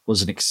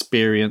was an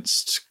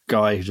experienced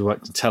guy who'd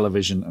worked in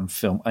television and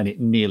film, and it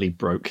nearly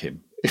broke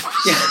him.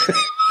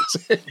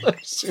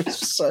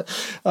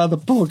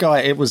 The poor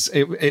guy.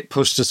 It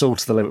pushed us all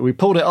to the limit. We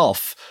pulled it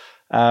off,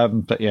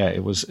 but yeah,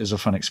 it was a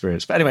fun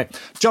experience. But anyway,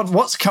 John,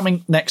 what's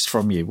coming next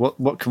from you?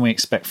 What can we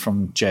expect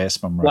from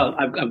JS Monroe? Well,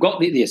 I've got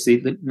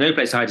the No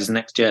Place to Hide is the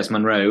next JS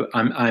Monroe.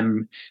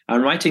 I'm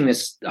writing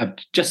this. I've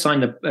just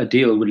signed a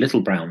deal with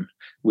Little Brown,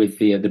 with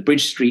the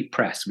Bridge Street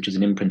Press, which is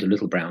an imprint of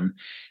Little Brown,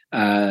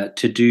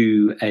 to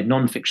do a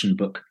non-fiction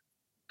book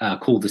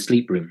called The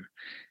Sleep Room.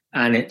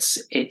 And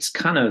it's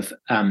kind of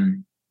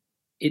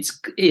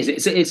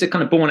it's a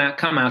kind of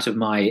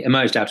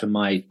emerged out of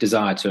my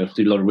desire to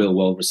do a lot of real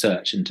world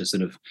research into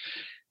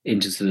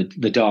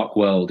the dark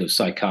world of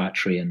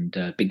psychiatry and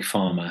big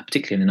pharma,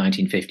 particularly in the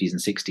 1950s and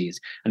 60s.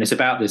 And it's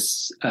about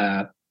this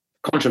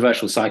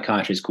controversial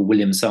psychiatrist called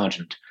William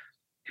Sargent,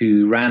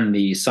 who ran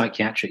the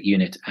psychiatric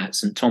unit at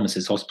St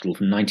Thomas's Hospital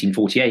from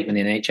 1948, when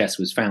the NHS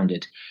was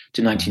founded,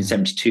 to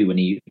 1972 when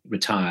he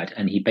retired,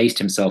 and he based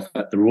himself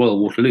at the Royal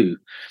Waterloo,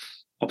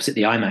 opposite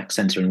the IMAX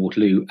Centre in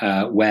Waterloo,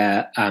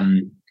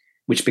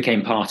 which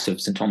became part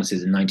of St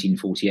Thomas's in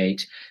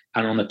 1948.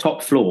 And on the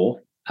top floor,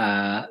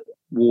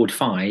 Ward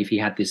 5, he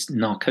had this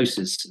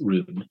narcosis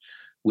room,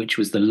 which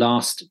was the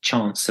last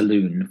chance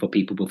saloon for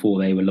people before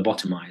they were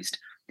lobotomized.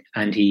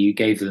 And he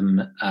gave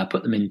them,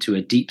 put them into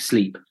a deep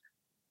sleep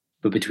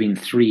for between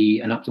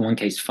 3 and up to one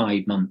case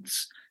 5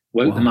 months,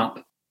 woke them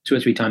up 2 or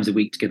 3 times a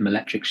week to give them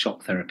electric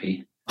shock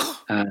therapy,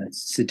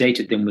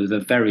 sedated them with a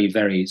very,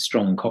 very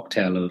strong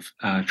cocktail of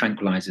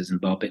tranquilizers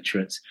and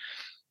barbiturates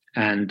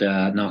and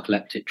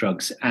narcoleptic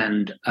drugs.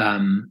 And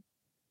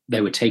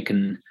they were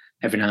taken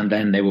every now and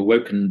then. They were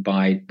woken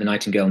by the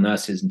Nightingale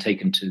nurses and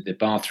taken to the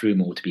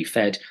bathroom or to be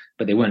fed,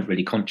 but they weren't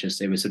really conscious.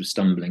 They were sort of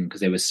stumbling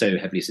because they were so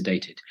heavily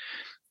sedated.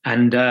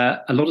 And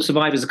a lot of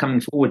survivors are coming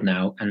forward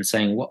now and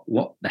saying,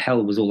 what the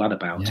hell was all that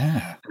about?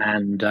 Yeah.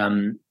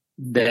 And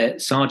the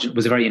sergeant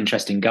was a very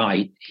interesting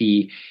guy.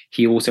 He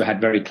also had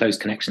very close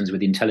connections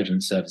with the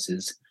intelligence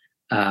services,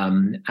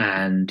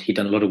 and he'd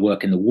done a lot of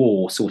work in the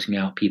war, sorting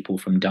out people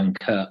from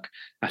Dunkirk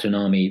at an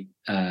army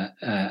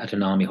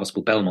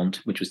hospital, Belmont,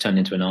 which was turned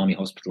into an army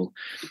hospital.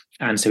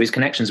 And so his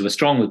connections were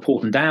strong with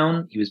Porton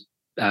Down. He was.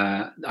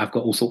 I've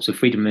got all sorts of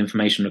freedom of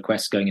information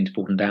requests going into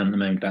Porton Down at the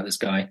moment about this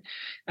guy,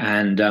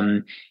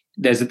 and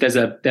there's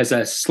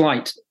a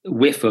slight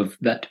whiff of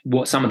that.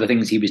 What some of the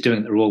things he was doing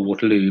at the Royal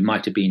Waterloo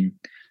might have been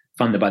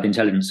funded by the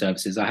intelligence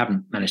services. I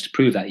haven't managed to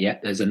prove that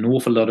yet. There's an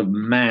awful lot of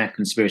mad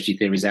conspiracy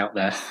theories out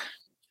there.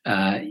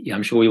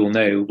 I'm sure you all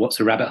know what's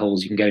the rabbit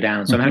holes you can go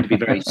down. So I'm having to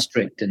be very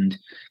strict and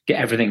get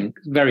everything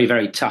very,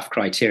 very tough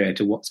criteria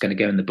to what's going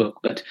to go in the book.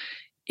 But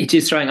it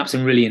is throwing up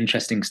some really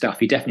interesting stuff.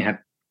 He definitely had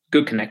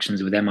good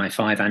connections with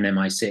MI5 and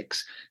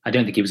MI6. I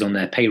don't think he was on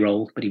their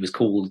payroll, but he was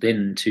called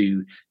in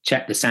to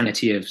check the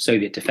sanity of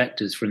Soviet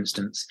defectors, for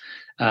instance.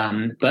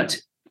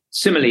 But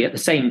similarly, at the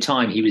same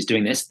time he was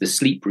doing this, the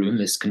sleep room,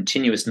 this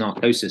continuous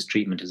narcosis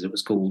treatment, as it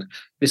was called,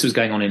 this was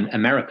going on in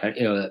America,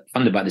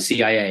 funded by the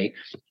CIA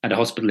at a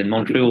hospital in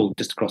Monroe,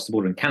 just across the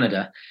border in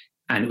Canada.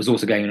 And it was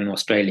also going on in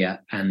Australia.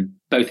 And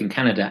both in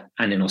Canada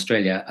and in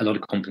Australia, a lot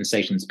of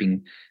compensation has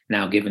been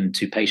now given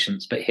to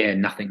patients, but here,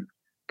 nothing,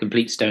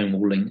 complete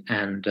stonewalling.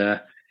 And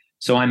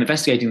so I'm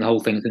investigating the whole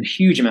thing. There's a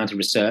huge amount of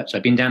research.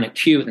 I've been down at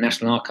Kew at the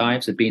National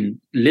Archives. I've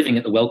been living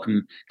at the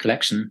Wellcome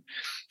Collection,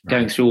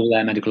 going through all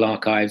their medical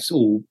archives,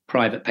 all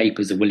private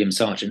papers of William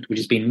Sargent, which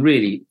has been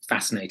really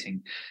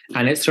fascinating.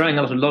 And it's throwing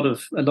out a lot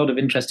of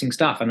interesting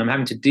stuff. And I'm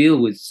having to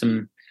deal with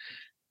some,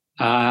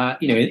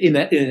 in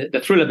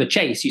the thrill of the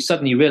chase, you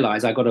suddenly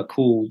realize I got a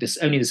call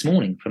only this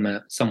morning from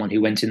someone who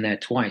went in there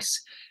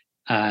twice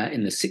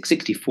in the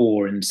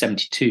 64 and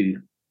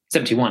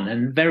 71,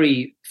 and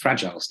very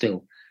fragile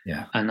still.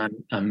 Yeah. And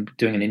I'm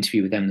doing an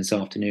interview with them this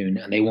afternoon,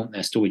 and they want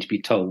their story to be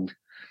told.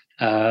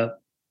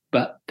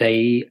 But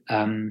they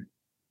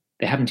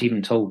haven't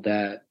even told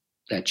their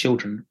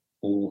children,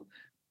 or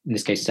in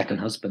this case, second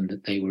husband,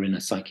 that they were in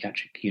a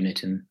psychiatric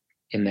unit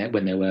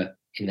when they were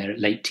in their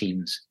late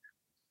teens.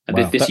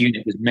 Wow, this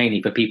unit was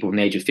mainly for people from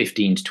the age of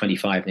 15 to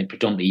 25, and they're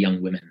predominantly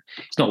young women.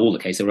 It's not all the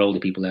case; there were older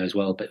people there as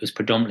well, but it was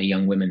predominantly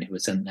young women who were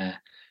sent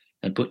there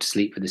and put to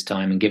sleep for this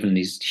time and given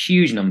these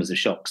huge numbers of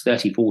shocks,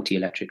 30, 40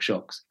 electric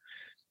shocks.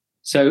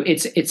 So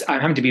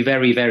I'm having to be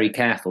very, very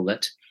careful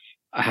that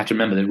I have to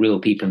remember the real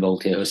people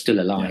involved here who are still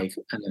alive,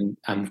 and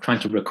I'm trying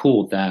to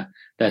record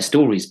their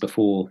stories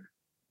before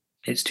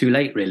it's too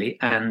late, really.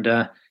 And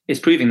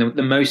it's proving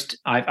the most.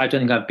 I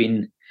don't think I've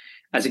been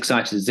as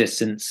excited as this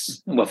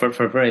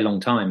for a very long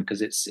time,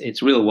 because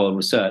it's real world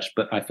research,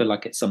 but I feel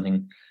like it's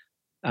something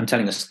I'm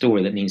telling a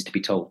story that needs to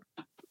be told.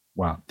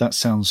 Wow, that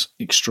sounds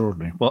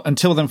extraordinary. Well,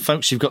 until then,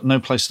 folks, you've got no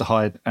place to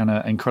hide, and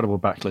an incredible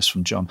backlist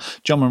from John.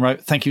 John Monroe,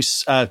 thank you.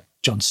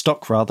 John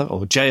Stock, rather,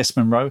 or J.S.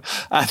 Monroe.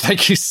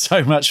 Thank you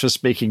so much for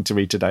speaking to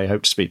me today.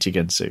 Hope to speak to you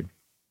again soon.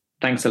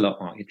 Thanks a lot,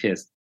 Mark.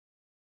 Cheers.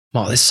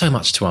 Mark, there's so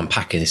much to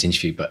unpack in this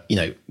interview, but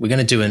we're going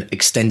to do an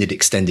extended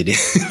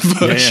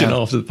version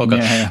after the podcast.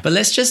 Yeah. But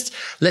let's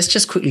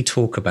just quickly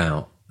talk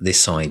about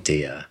this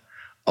idea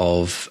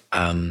of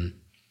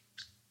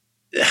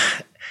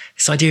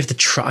this idea of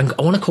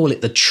I want to call it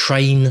the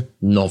train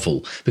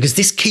novel, because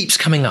this keeps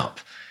coming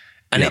up,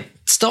 and it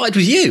started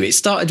with you. It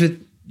started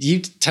with you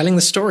telling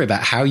the story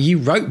about how you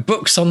wrote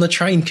books on the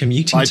train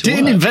commuting to work. I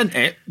didn't invent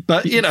it,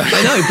 but I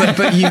know,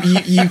 but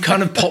you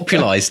kind of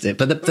popularized it.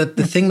 But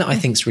the thing that I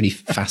think is really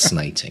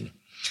fascinating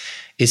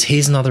is,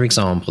 here's another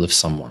example of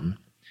someone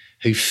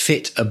who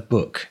fit a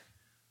book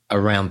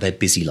around their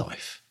busy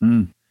life.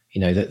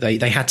 That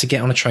they had to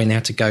get on a train, they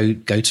had to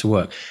go to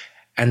work.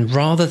 And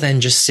rather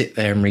than just sit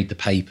there and read the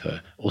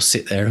paper, or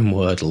sit there and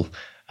Wordle,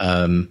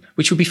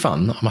 which would be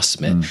fun, I must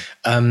admit,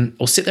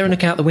 or sit there and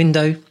look out the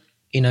window,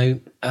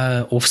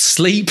 or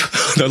sleep.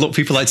 A lot of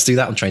people like to do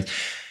that on trains.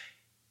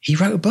 He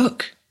wrote a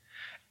book,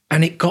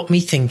 and it got me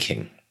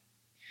thinking.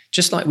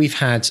 Just like we've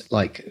had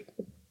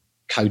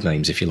code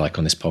names, if you like,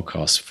 on this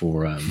podcast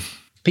for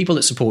people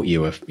that support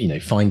you,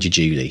 Find Your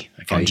Julie.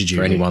 Okay, Find Your Julie,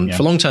 for anyone,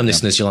 for long-term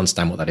listeners, you'll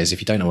understand what that is. If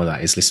you don't know what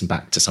that is, listen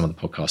back to some of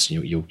the podcasts,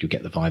 and you'll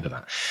get the vibe of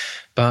that.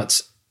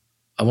 But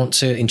I want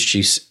to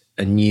introduce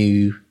a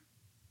new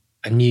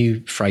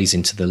phrase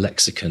into the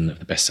lexicon of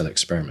the bestseller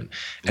experiment,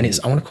 and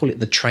I want to call it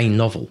the train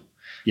novel.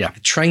 Yeah.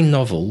 The train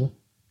novel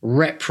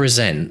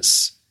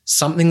represents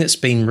something that's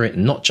been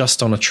written not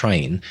just on a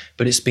train,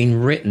 but it's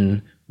been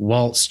written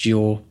whilst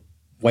you're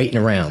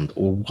waiting around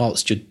or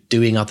whilst you're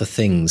doing other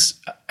things.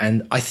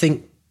 And I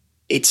think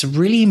it's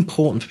really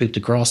important for people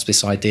to grasp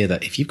this idea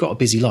that if you've got a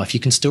busy life,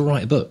 you can still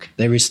write a book.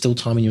 There is still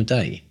time in your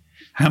day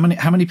How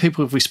many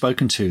people have we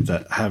spoken to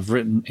that have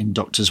written in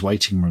doctors'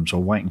 waiting rooms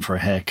or waiting for a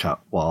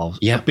haircut while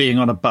being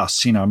on a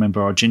bus? I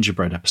remember our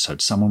gingerbread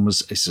episode.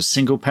 It's a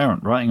single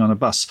parent writing on a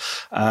bus.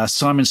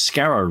 Simon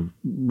Scarrow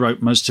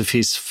wrote most of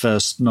his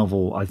first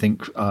novel, I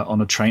think,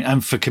 on a train,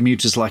 and for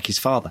commuters like his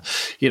father.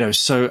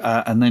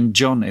 And then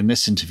John in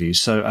this interview.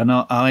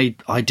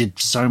 I did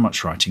so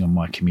much writing on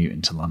my commute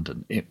into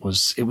London. It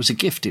was a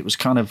gift. It was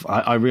kind of,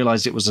 I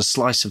realized it was a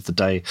slice of the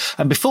day.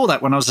 And before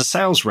that, when I was a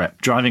sales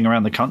rep driving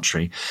around the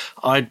country,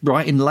 I'd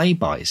write in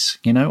lay-bys.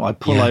 I'd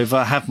pull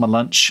over, have my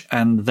lunch,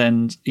 and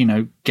then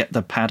get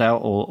the pad out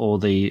or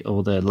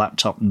the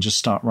laptop and just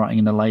start writing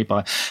in a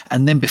lay-by.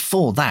 And then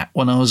before that,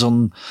 when I was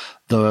on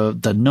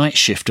the night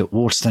shift at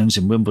Waterstones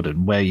in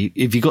Wimbledon, where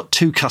if you got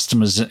 2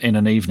 customers in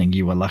an evening,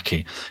 you were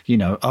lucky.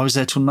 I was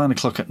there till 9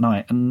 o'clock at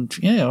night, and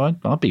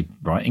I'd be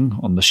writing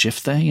on the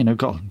shift there.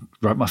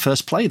 Wrote my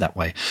first play that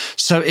way.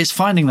 So it's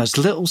finding those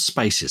little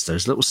spaces,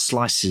 those little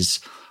slices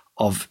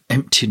of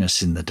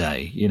emptiness in the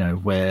day,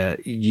 where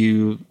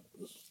you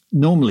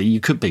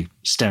could be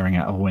staring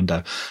out of a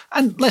window.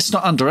 And let's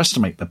not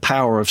underestimate the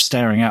power of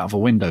staring out of a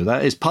window.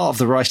 That is part of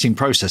the writing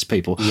process,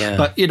 people. Yeah.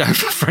 But,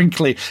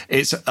 frankly,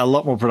 it's a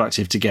lot more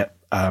productive to get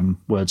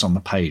words on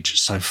the page.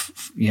 So,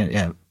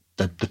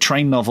 the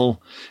train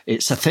novel,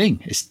 it's a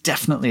thing. It's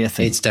definitely a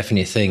thing. It's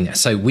definitely a thing.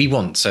 So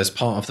as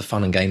part of the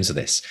fun and games of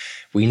this,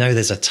 we know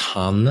there's a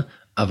ton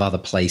of other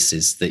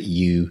places that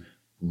you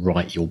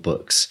write your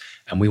books,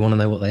 and we want to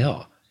know what they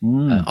are.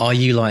 Are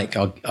you like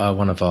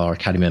one of our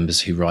Academy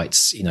members who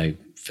writes,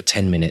 for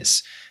 10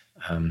 minutes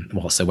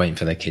whilst they're waiting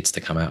for their kids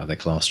to come out of their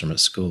classroom at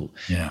school?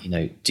 Yeah. And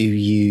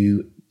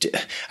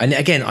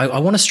again, I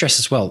want to stress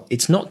as well,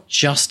 it's not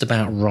just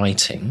about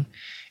writing,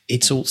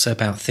 it's also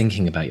about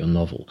thinking about your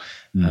novel.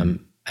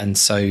 And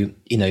so,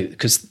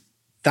 because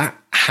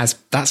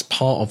that's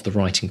part of the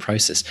writing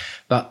process,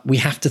 but we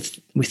have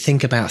to we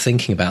think about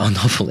thinking about our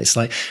novel. It's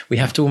like we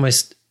have to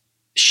almost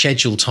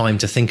schedule time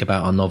to think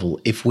about our novel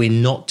if we're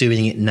not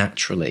doing it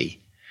naturally.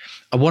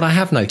 And what I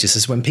have noticed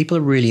is when people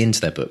are really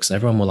into their books, and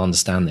everyone will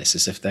understand this,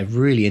 is if they're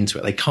really into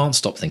it, they can't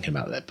stop thinking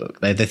about their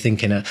book. They're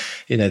thinking,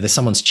 there's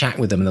someone's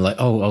chatting with them and they're like,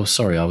 oh,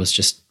 sorry, I was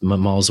just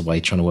miles away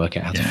trying to work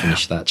out how to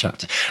finish that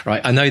chapter.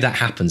 Right? I know that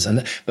happens.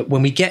 But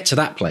when we get to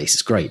that place,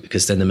 it's great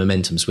because then the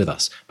momentum's with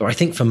us. But I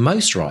think for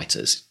most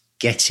writers,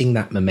 getting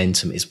that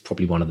momentum is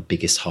probably one of the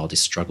biggest,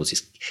 hardest struggles,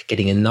 is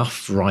getting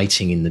enough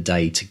writing in the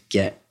day to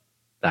get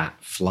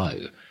that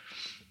flow.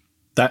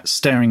 That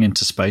staring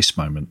into space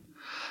moment,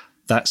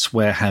 that's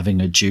where having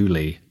a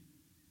Julie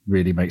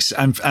really makes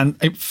and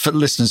for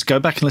listeners, go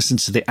back and listen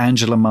to the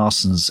Angela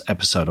Marsons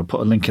episode. I'll put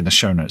a link in the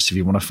show notes if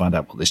you want to find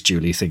out what this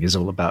Julie thing is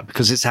all about,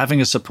 because it's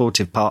having a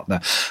supportive partner.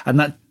 And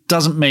that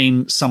doesn't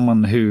mean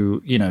someone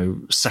who,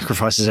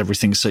 sacrifices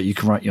everything so you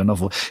can write your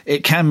novel.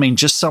 It can mean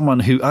just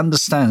someone who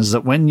understands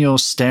that when you're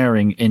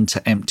staring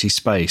into empty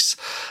space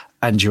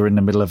and you're in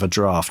the middle of a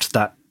draft,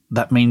 that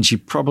means you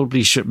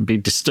probably shouldn't be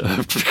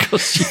disturbed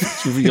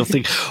because you'll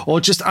think, or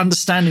just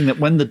understanding that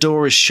when the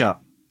door is shut,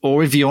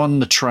 or if you're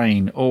on the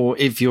train, or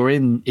if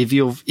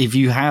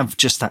you have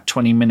just that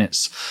 20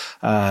 minutes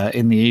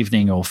in the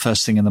evening or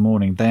first thing in the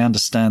morning, they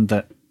understand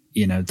that,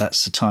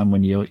 that's the time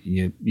when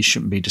you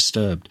shouldn't be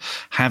disturbed.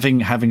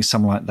 Having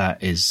someone like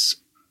that is,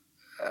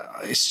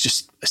 it's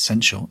just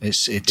essential.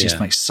 It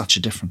just makes such a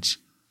difference.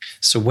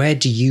 So where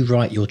do you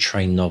write your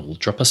train novel?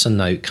 Drop us a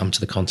note, come to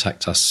the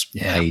Contact Us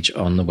page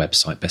on the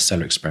website,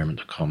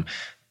 bestsellerexperiment.com.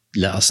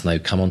 Let us know,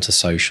 come onto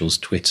socials,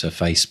 Twitter,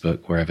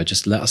 Facebook, wherever.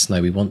 Just let us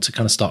know. We want to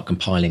kind of start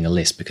compiling a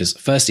list because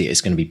firstly, it's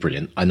going to be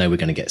brilliant. I know we're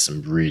going to get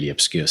some really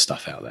obscure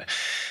stuff out there.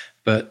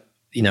 But,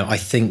 I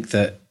think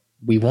that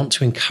we want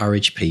to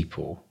encourage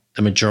people.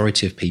 The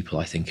majority of people,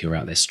 I think, who are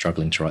out there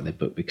struggling to write their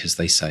book because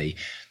they say,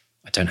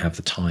 I don't have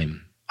the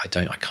time. I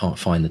can't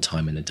find the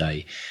time in the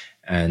day.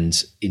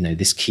 And,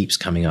 this keeps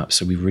coming up.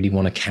 So we really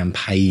want to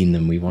campaign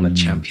and we want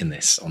to champion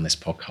this on this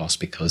podcast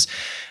because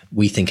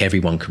we think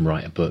everyone can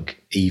write a book,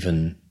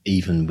 even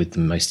with the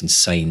most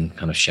insane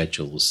kind of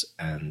schedules.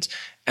 And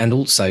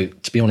also,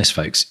 to be honest,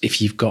 folks,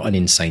 if you've got an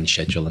insane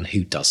schedule, and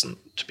who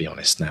doesn't, to be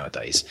honest,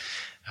 nowadays,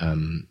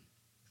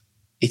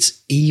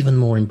 it's even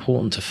more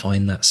important to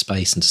find that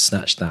space and to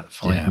snatch that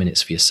 5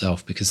 minutes for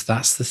yourself, because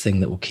that's the thing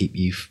that will keep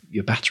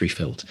your battery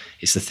filled.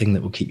 It's the thing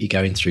that will keep you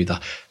going through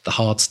the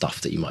hard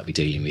stuff that you might be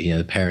dealing with,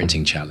 the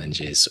parenting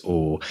challenges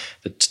or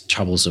the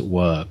troubles at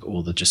work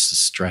or just the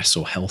stress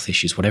or health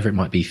issues, whatever it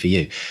might be for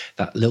you.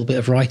 That little bit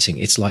of writing,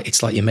 it's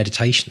like your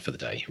meditation for the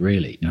day,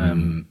 really.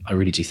 I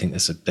really do think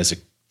there's a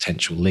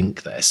potential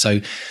link there.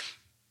 So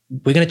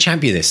we're going to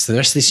champion this the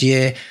rest of this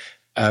year.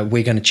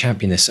 We're going to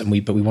champion this,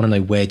 but we want to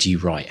know, where do you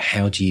write?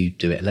 How do you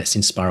do it? Let's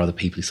inspire other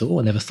people who thought,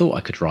 I never thought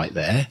I could write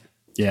there.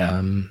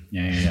 Yeah.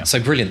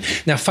 So brilliant.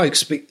 Now,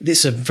 folks, this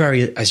is a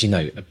very, as you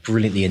know, a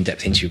brilliantly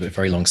in-depth interview, but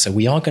very long. So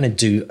we are going to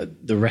do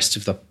the rest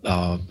of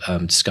our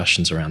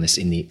discussions around this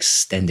in the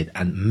extended.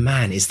 And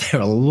man, is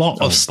there a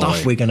lot of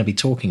stuff we're going to be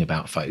talking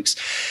about, folks.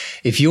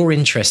 If you're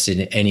interested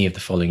in any of the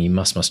following, you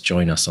must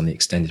join us on the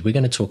extended. We're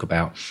going to talk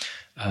about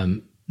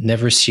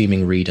never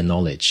assuming reader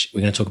knowledge.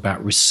 We're going to talk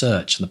about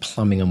research and the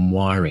plumbing and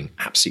wiring.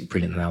 Absolutely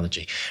brilliant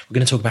analogy. We're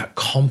going to talk about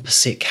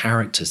composite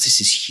characters. This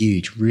is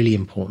huge, really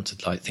important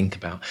to think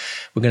about.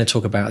 We're going to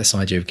talk about this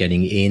idea of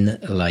getting in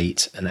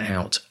late and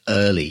out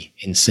early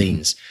in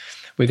scenes.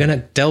 We're going to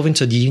delve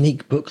into the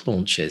unique book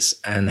launches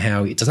and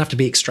how it doesn't have to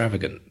be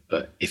extravagant,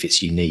 but if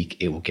it's unique,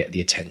 it will get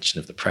the attention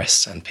of the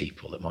press and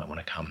people that might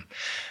want to come.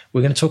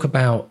 We're going to talk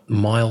about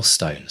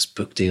milestones,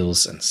 book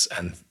deals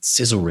and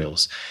sizzle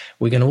reels.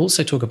 We're going to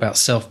also talk about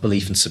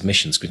self-belief and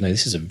submissions, because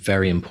this is a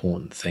very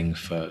important thing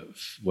for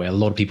where a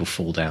lot of people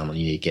fall down and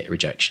you get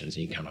rejections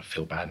and you kind of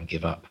feel bad and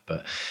give up.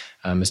 But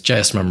as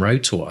J.S. Monroe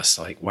taught us,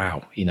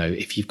 wow,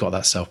 if you've got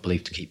that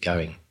self-belief to keep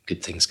going,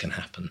 good things can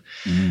happen.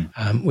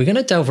 We're going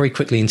to delve very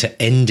quickly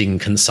into ending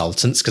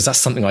consultants, because that's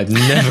something I've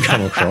never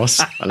come across.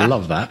 I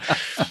love that.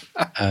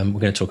 We're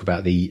going to talk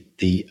about the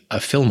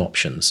film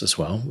options as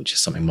well, which is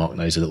something Mark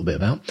knows a little bit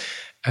about,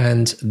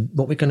 and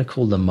what we're going to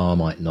call the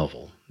Marmite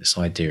novel, this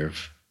idea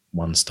of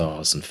 1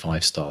 stars and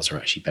 5 stars are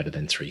actually better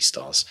than 3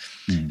 stars.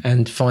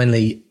 And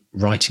finally,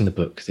 writing the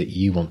book that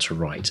you want to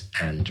write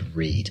and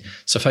read.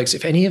 So folks,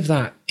 if any of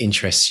that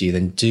interests you,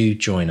 then do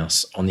join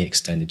us on the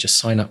Extended. Just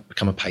sign up,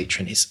 become a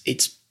patron.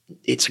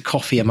 It's a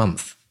coffee a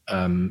month.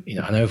 I know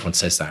everyone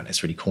says that and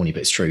it's really corny,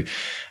 but it's true.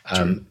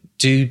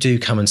 Do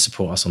come and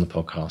support us on the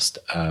podcast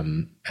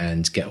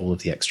and get all of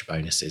the extra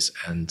bonuses,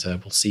 and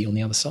we'll see you on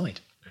the other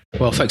side.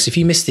 Well, folks, if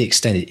you missed the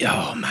Extended,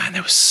 oh man,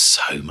 there was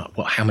so much.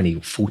 How many?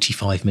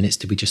 45 minutes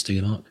did we just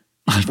do, Mark?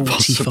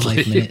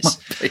 45 minutes.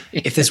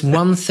 If there's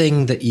one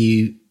thing that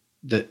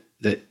that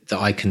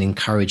I can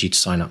encourage you to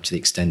sign up to the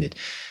Extended,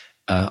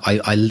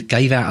 I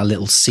gave out a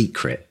little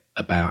secret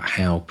about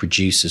how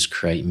producers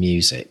create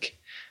music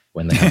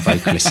when they have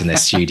vocalists in their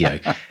studio.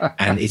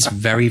 And it's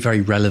very,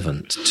 very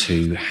relevant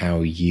to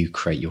how you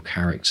create your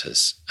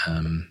characters.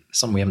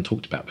 Something we haven't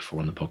talked about before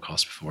on the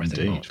podcast before, I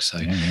think, Mark. So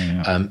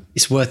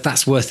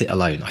that's worth it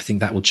alone. I think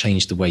that will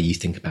change the way you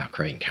think about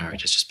creating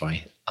characters just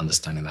by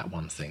understanding that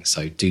one thing.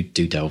 So do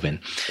delve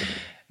in.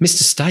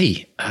 Mr.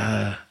 Stay,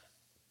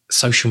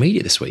 social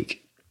media this week.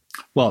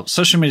 Well,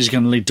 social media is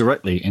going to lead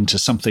directly into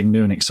something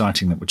new and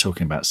exciting that we're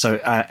talking about. So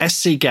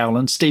SC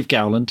Gowland, Steve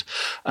Gowland,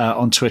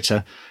 on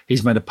Twitter,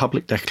 he's made a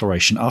public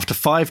declaration after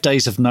 5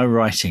 days of no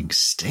writing.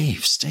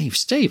 Steve.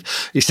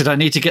 He said, I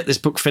need to get this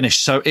book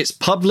finished. So it's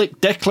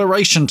public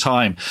declaration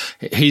time.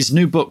 His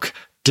new book,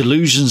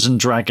 Delusions and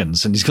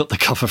Dragons, and he's got the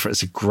cover for it.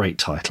 It's a great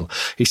title.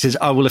 He says,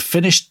 I will have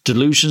finished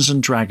Delusions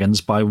and Dragons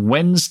by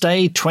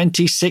Wednesday,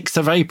 26th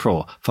of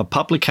April for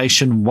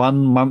publication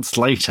 1 month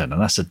later.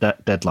 And that's a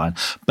deadline.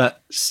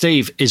 But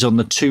Steve is on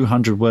the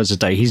 200 words a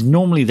day. He's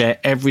normally there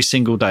every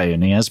single day,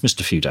 and he has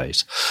missed a few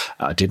days.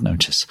 I did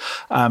notice.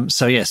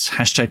 So yes,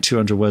 hashtag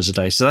 200 words a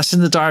day. So that's in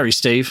the diary,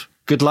 Steve.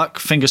 Good luck.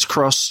 Fingers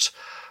crossed.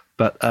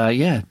 But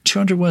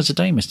 200 words a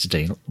day, Mr.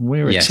 D.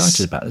 We're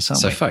excited about this,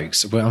 aren't we? So,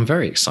 folks, I'm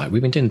very excited.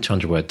 We've been doing the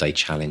 200 word day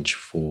challenge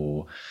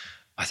for,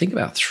 I think,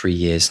 about 3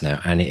 years now.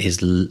 And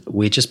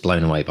we're just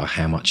blown away by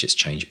how much it's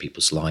changed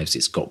people's lives.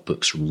 It's got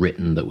books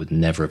written that would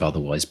never have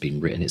otherwise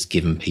been written. It's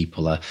given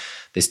people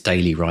this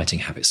daily writing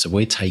habit. So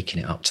we're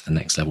taking it up to the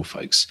next level,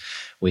 folks.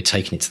 We're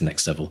taking it to the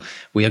next level.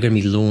 We are going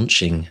to be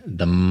launching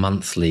the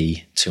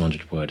monthly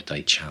 200 word a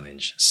day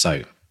challenge.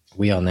 So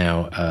we are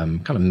now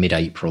kind of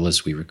mid-April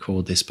as we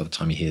record this. By the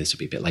time you hear this, it'll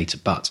be a bit later.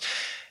 But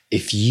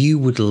if you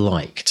would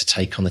like to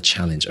take on the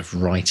challenge of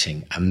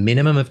writing a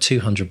minimum of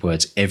 200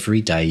 words every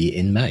day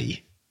in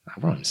May,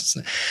 that rhymes,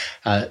 doesn't it?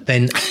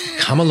 Then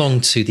come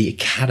along to the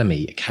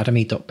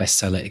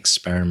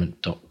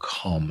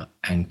academy.bestsellerexperiment.com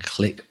and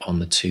click on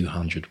the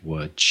 200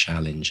 word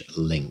challenge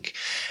link.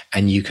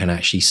 And you can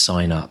actually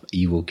sign up.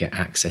 You will get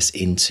access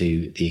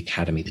into the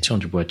Academy, the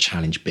 200 word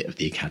challenge bit of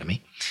the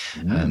Academy.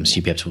 So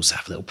you'll be able to also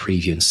have a little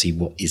preview and see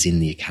what is in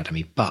the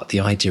Academy. But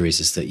the idea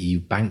is that you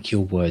bank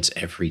your words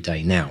every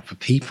day. Now, for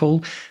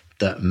people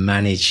that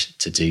manage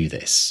to do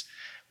this,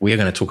 we are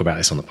going to talk about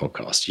this on the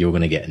podcast. You're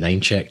going to get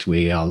name checked.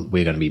 We're going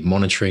to be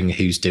monitoring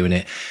who's doing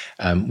it.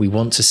 We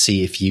want to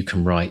see if you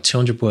can write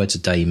 200 words a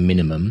day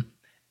minimum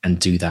and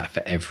do that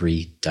for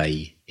every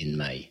day in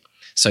May.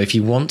 So if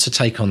you want to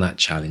take on that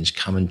challenge,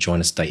 come and join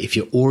us today. If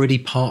you're already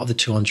part of the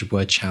 200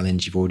 word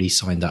challenge, you've already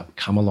signed up,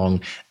 come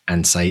along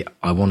and say,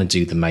 I want to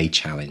do the May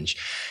challenge.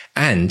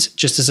 And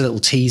just as a little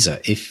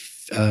teaser,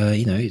 if,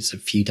 it's a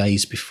few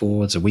days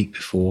before, it's a week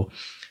before,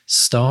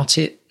 start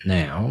it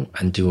now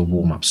and do a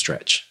warm up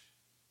stretch.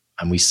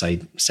 And we say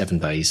 7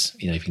 days,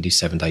 if you can do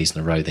 7 days in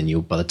a row, then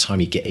by the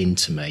time you get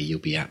into May, you'll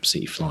be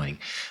absolutely flying.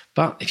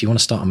 But if you want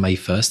to start on May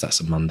 1st,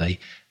 that's a Monday,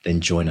 then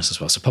join us as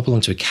well. So pop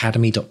along to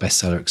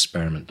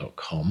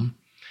academy.bestsellerexperiment.com,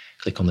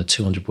 click on the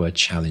 200 word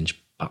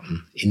challenge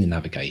button in the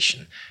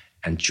navigation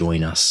and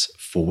join us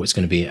for what's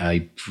going to be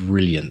a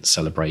brilliant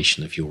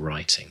celebration of your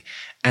writing.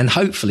 And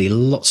hopefully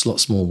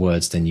lots more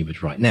words than you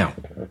would write. Now,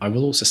 I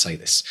will also say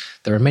this.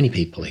 There are many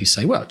people who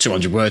say, well,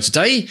 200 words a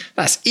day,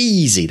 that's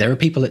easy. There are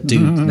people that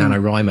do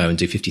NaNoWriMo and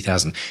do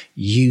 50,000.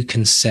 You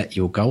can set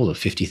your goal of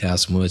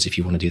 50,000 words if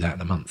you want to do that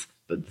in a month.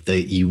 But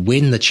you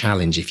win the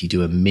challenge if you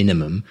do a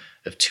minimum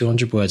of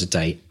 200 words a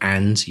day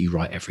and you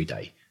write every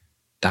day.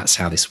 That's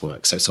how this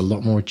works. So it's a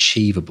lot more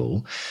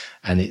achievable,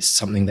 and it's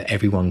something that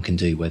everyone can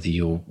do, whether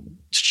you're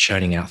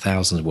churning out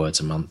thousands of words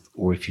a month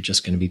or if you're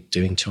just going to be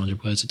doing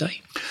 200 words a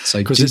day.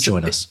 So do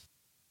join us.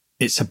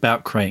 It's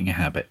about creating a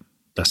habit.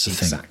 That's the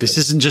Exactly. thing. This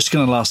isn't just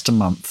going to last a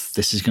month.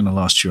 This is going to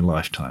last you a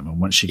lifetime. And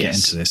once you get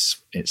into this,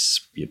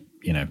 it's, you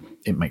know,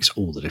 it makes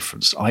all the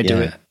difference. I do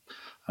it.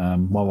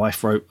 My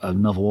wife wrote a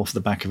novel off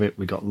the back of it.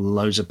 We got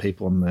loads of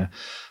people on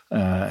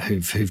there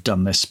who've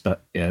done this,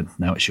 but yeah,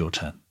 now it's your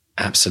turn.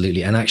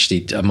 Absolutely. And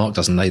actually, Mark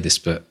doesn't know this,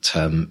 but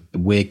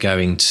we're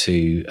going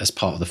to, as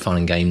part of the fun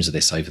and games of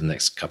this over the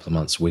next couple of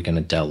months, we're going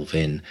to delve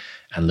in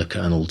and look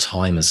at an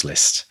all-timers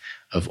list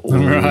of all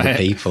the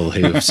people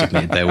who have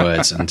submitted their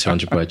words and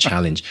 200-word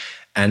challenge.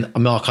 And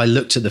Mark, I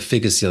looked at the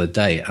figures the other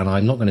day, and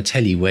I'm not going to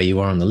tell you where you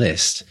are on the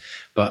list,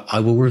 but I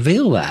will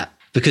reveal that.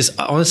 Because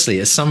honestly,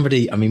 as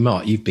somebody, I mean,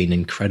 Mark, you've been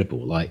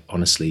incredible. Like,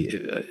 honestly,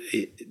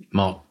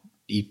 Mark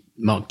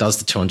does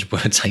the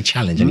 200-word day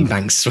challenge, and he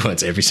banks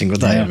words every single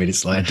day. Yeah, I mean,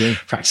 it's like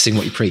practicing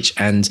what you preach.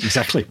 And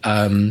exactly.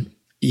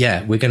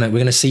 We're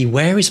gonna see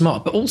where is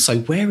Mark, but also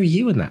where are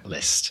you in that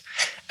list?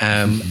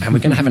 And we're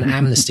going to have an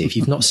amnesty if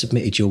you've not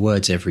submitted your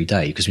words every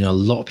day, because we know a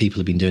lot of people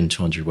have been doing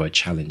 200-word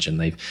challenge and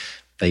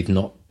they've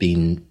not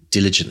been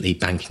diligently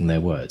banking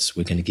their words.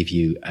 We're going to give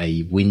you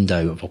a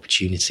window of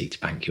opportunity to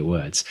bank your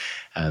words.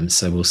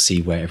 So we'll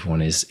see where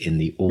everyone is in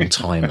the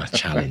all-timer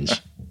challenge.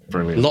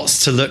 Brilliant.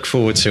 Lots to look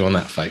forward to on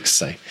that, folks.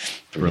 So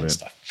brilliant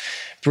stuff.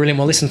 Brilliant.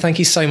 Well, listen, thank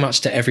you so much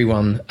to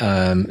everyone,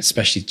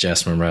 especially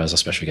Jess Monroe as our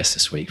special guest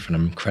this week, for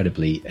an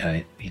incredibly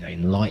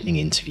enlightening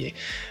interview.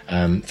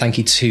 Thank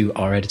you to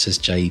our editors,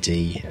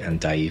 JD and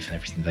Dave, and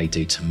everything they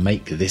do to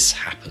make this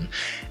happen.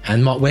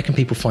 And Mark, where can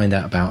people find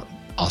out about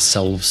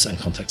ourselves and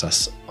contact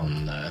us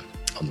on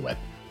the web?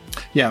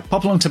 Yeah,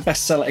 pop along to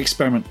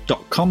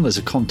bestsellerexperiment.com. There's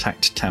a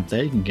contact tab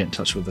there. You can get in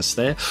touch with us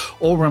there.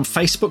 Or we're on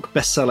Facebook,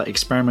 Bestseller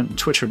Experiment.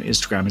 Twitter and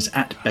Instagram is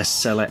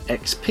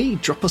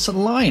 @bestsellerxp. Drop us a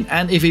line.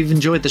 And if you've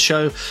enjoyed the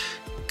show,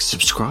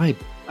 subscribe.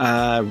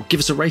 Give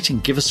us a rating.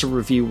 Give us a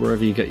review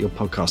wherever you get your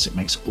podcast. It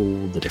makes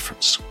all the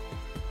difference.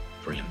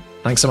 Brilliant.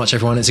 Thanks so much,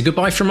 everyone. It's a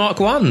goodbye from Mark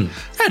 1.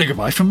 And a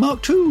goodbye from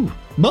Mark 2.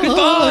 Bye.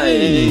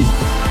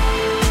 Goodbye.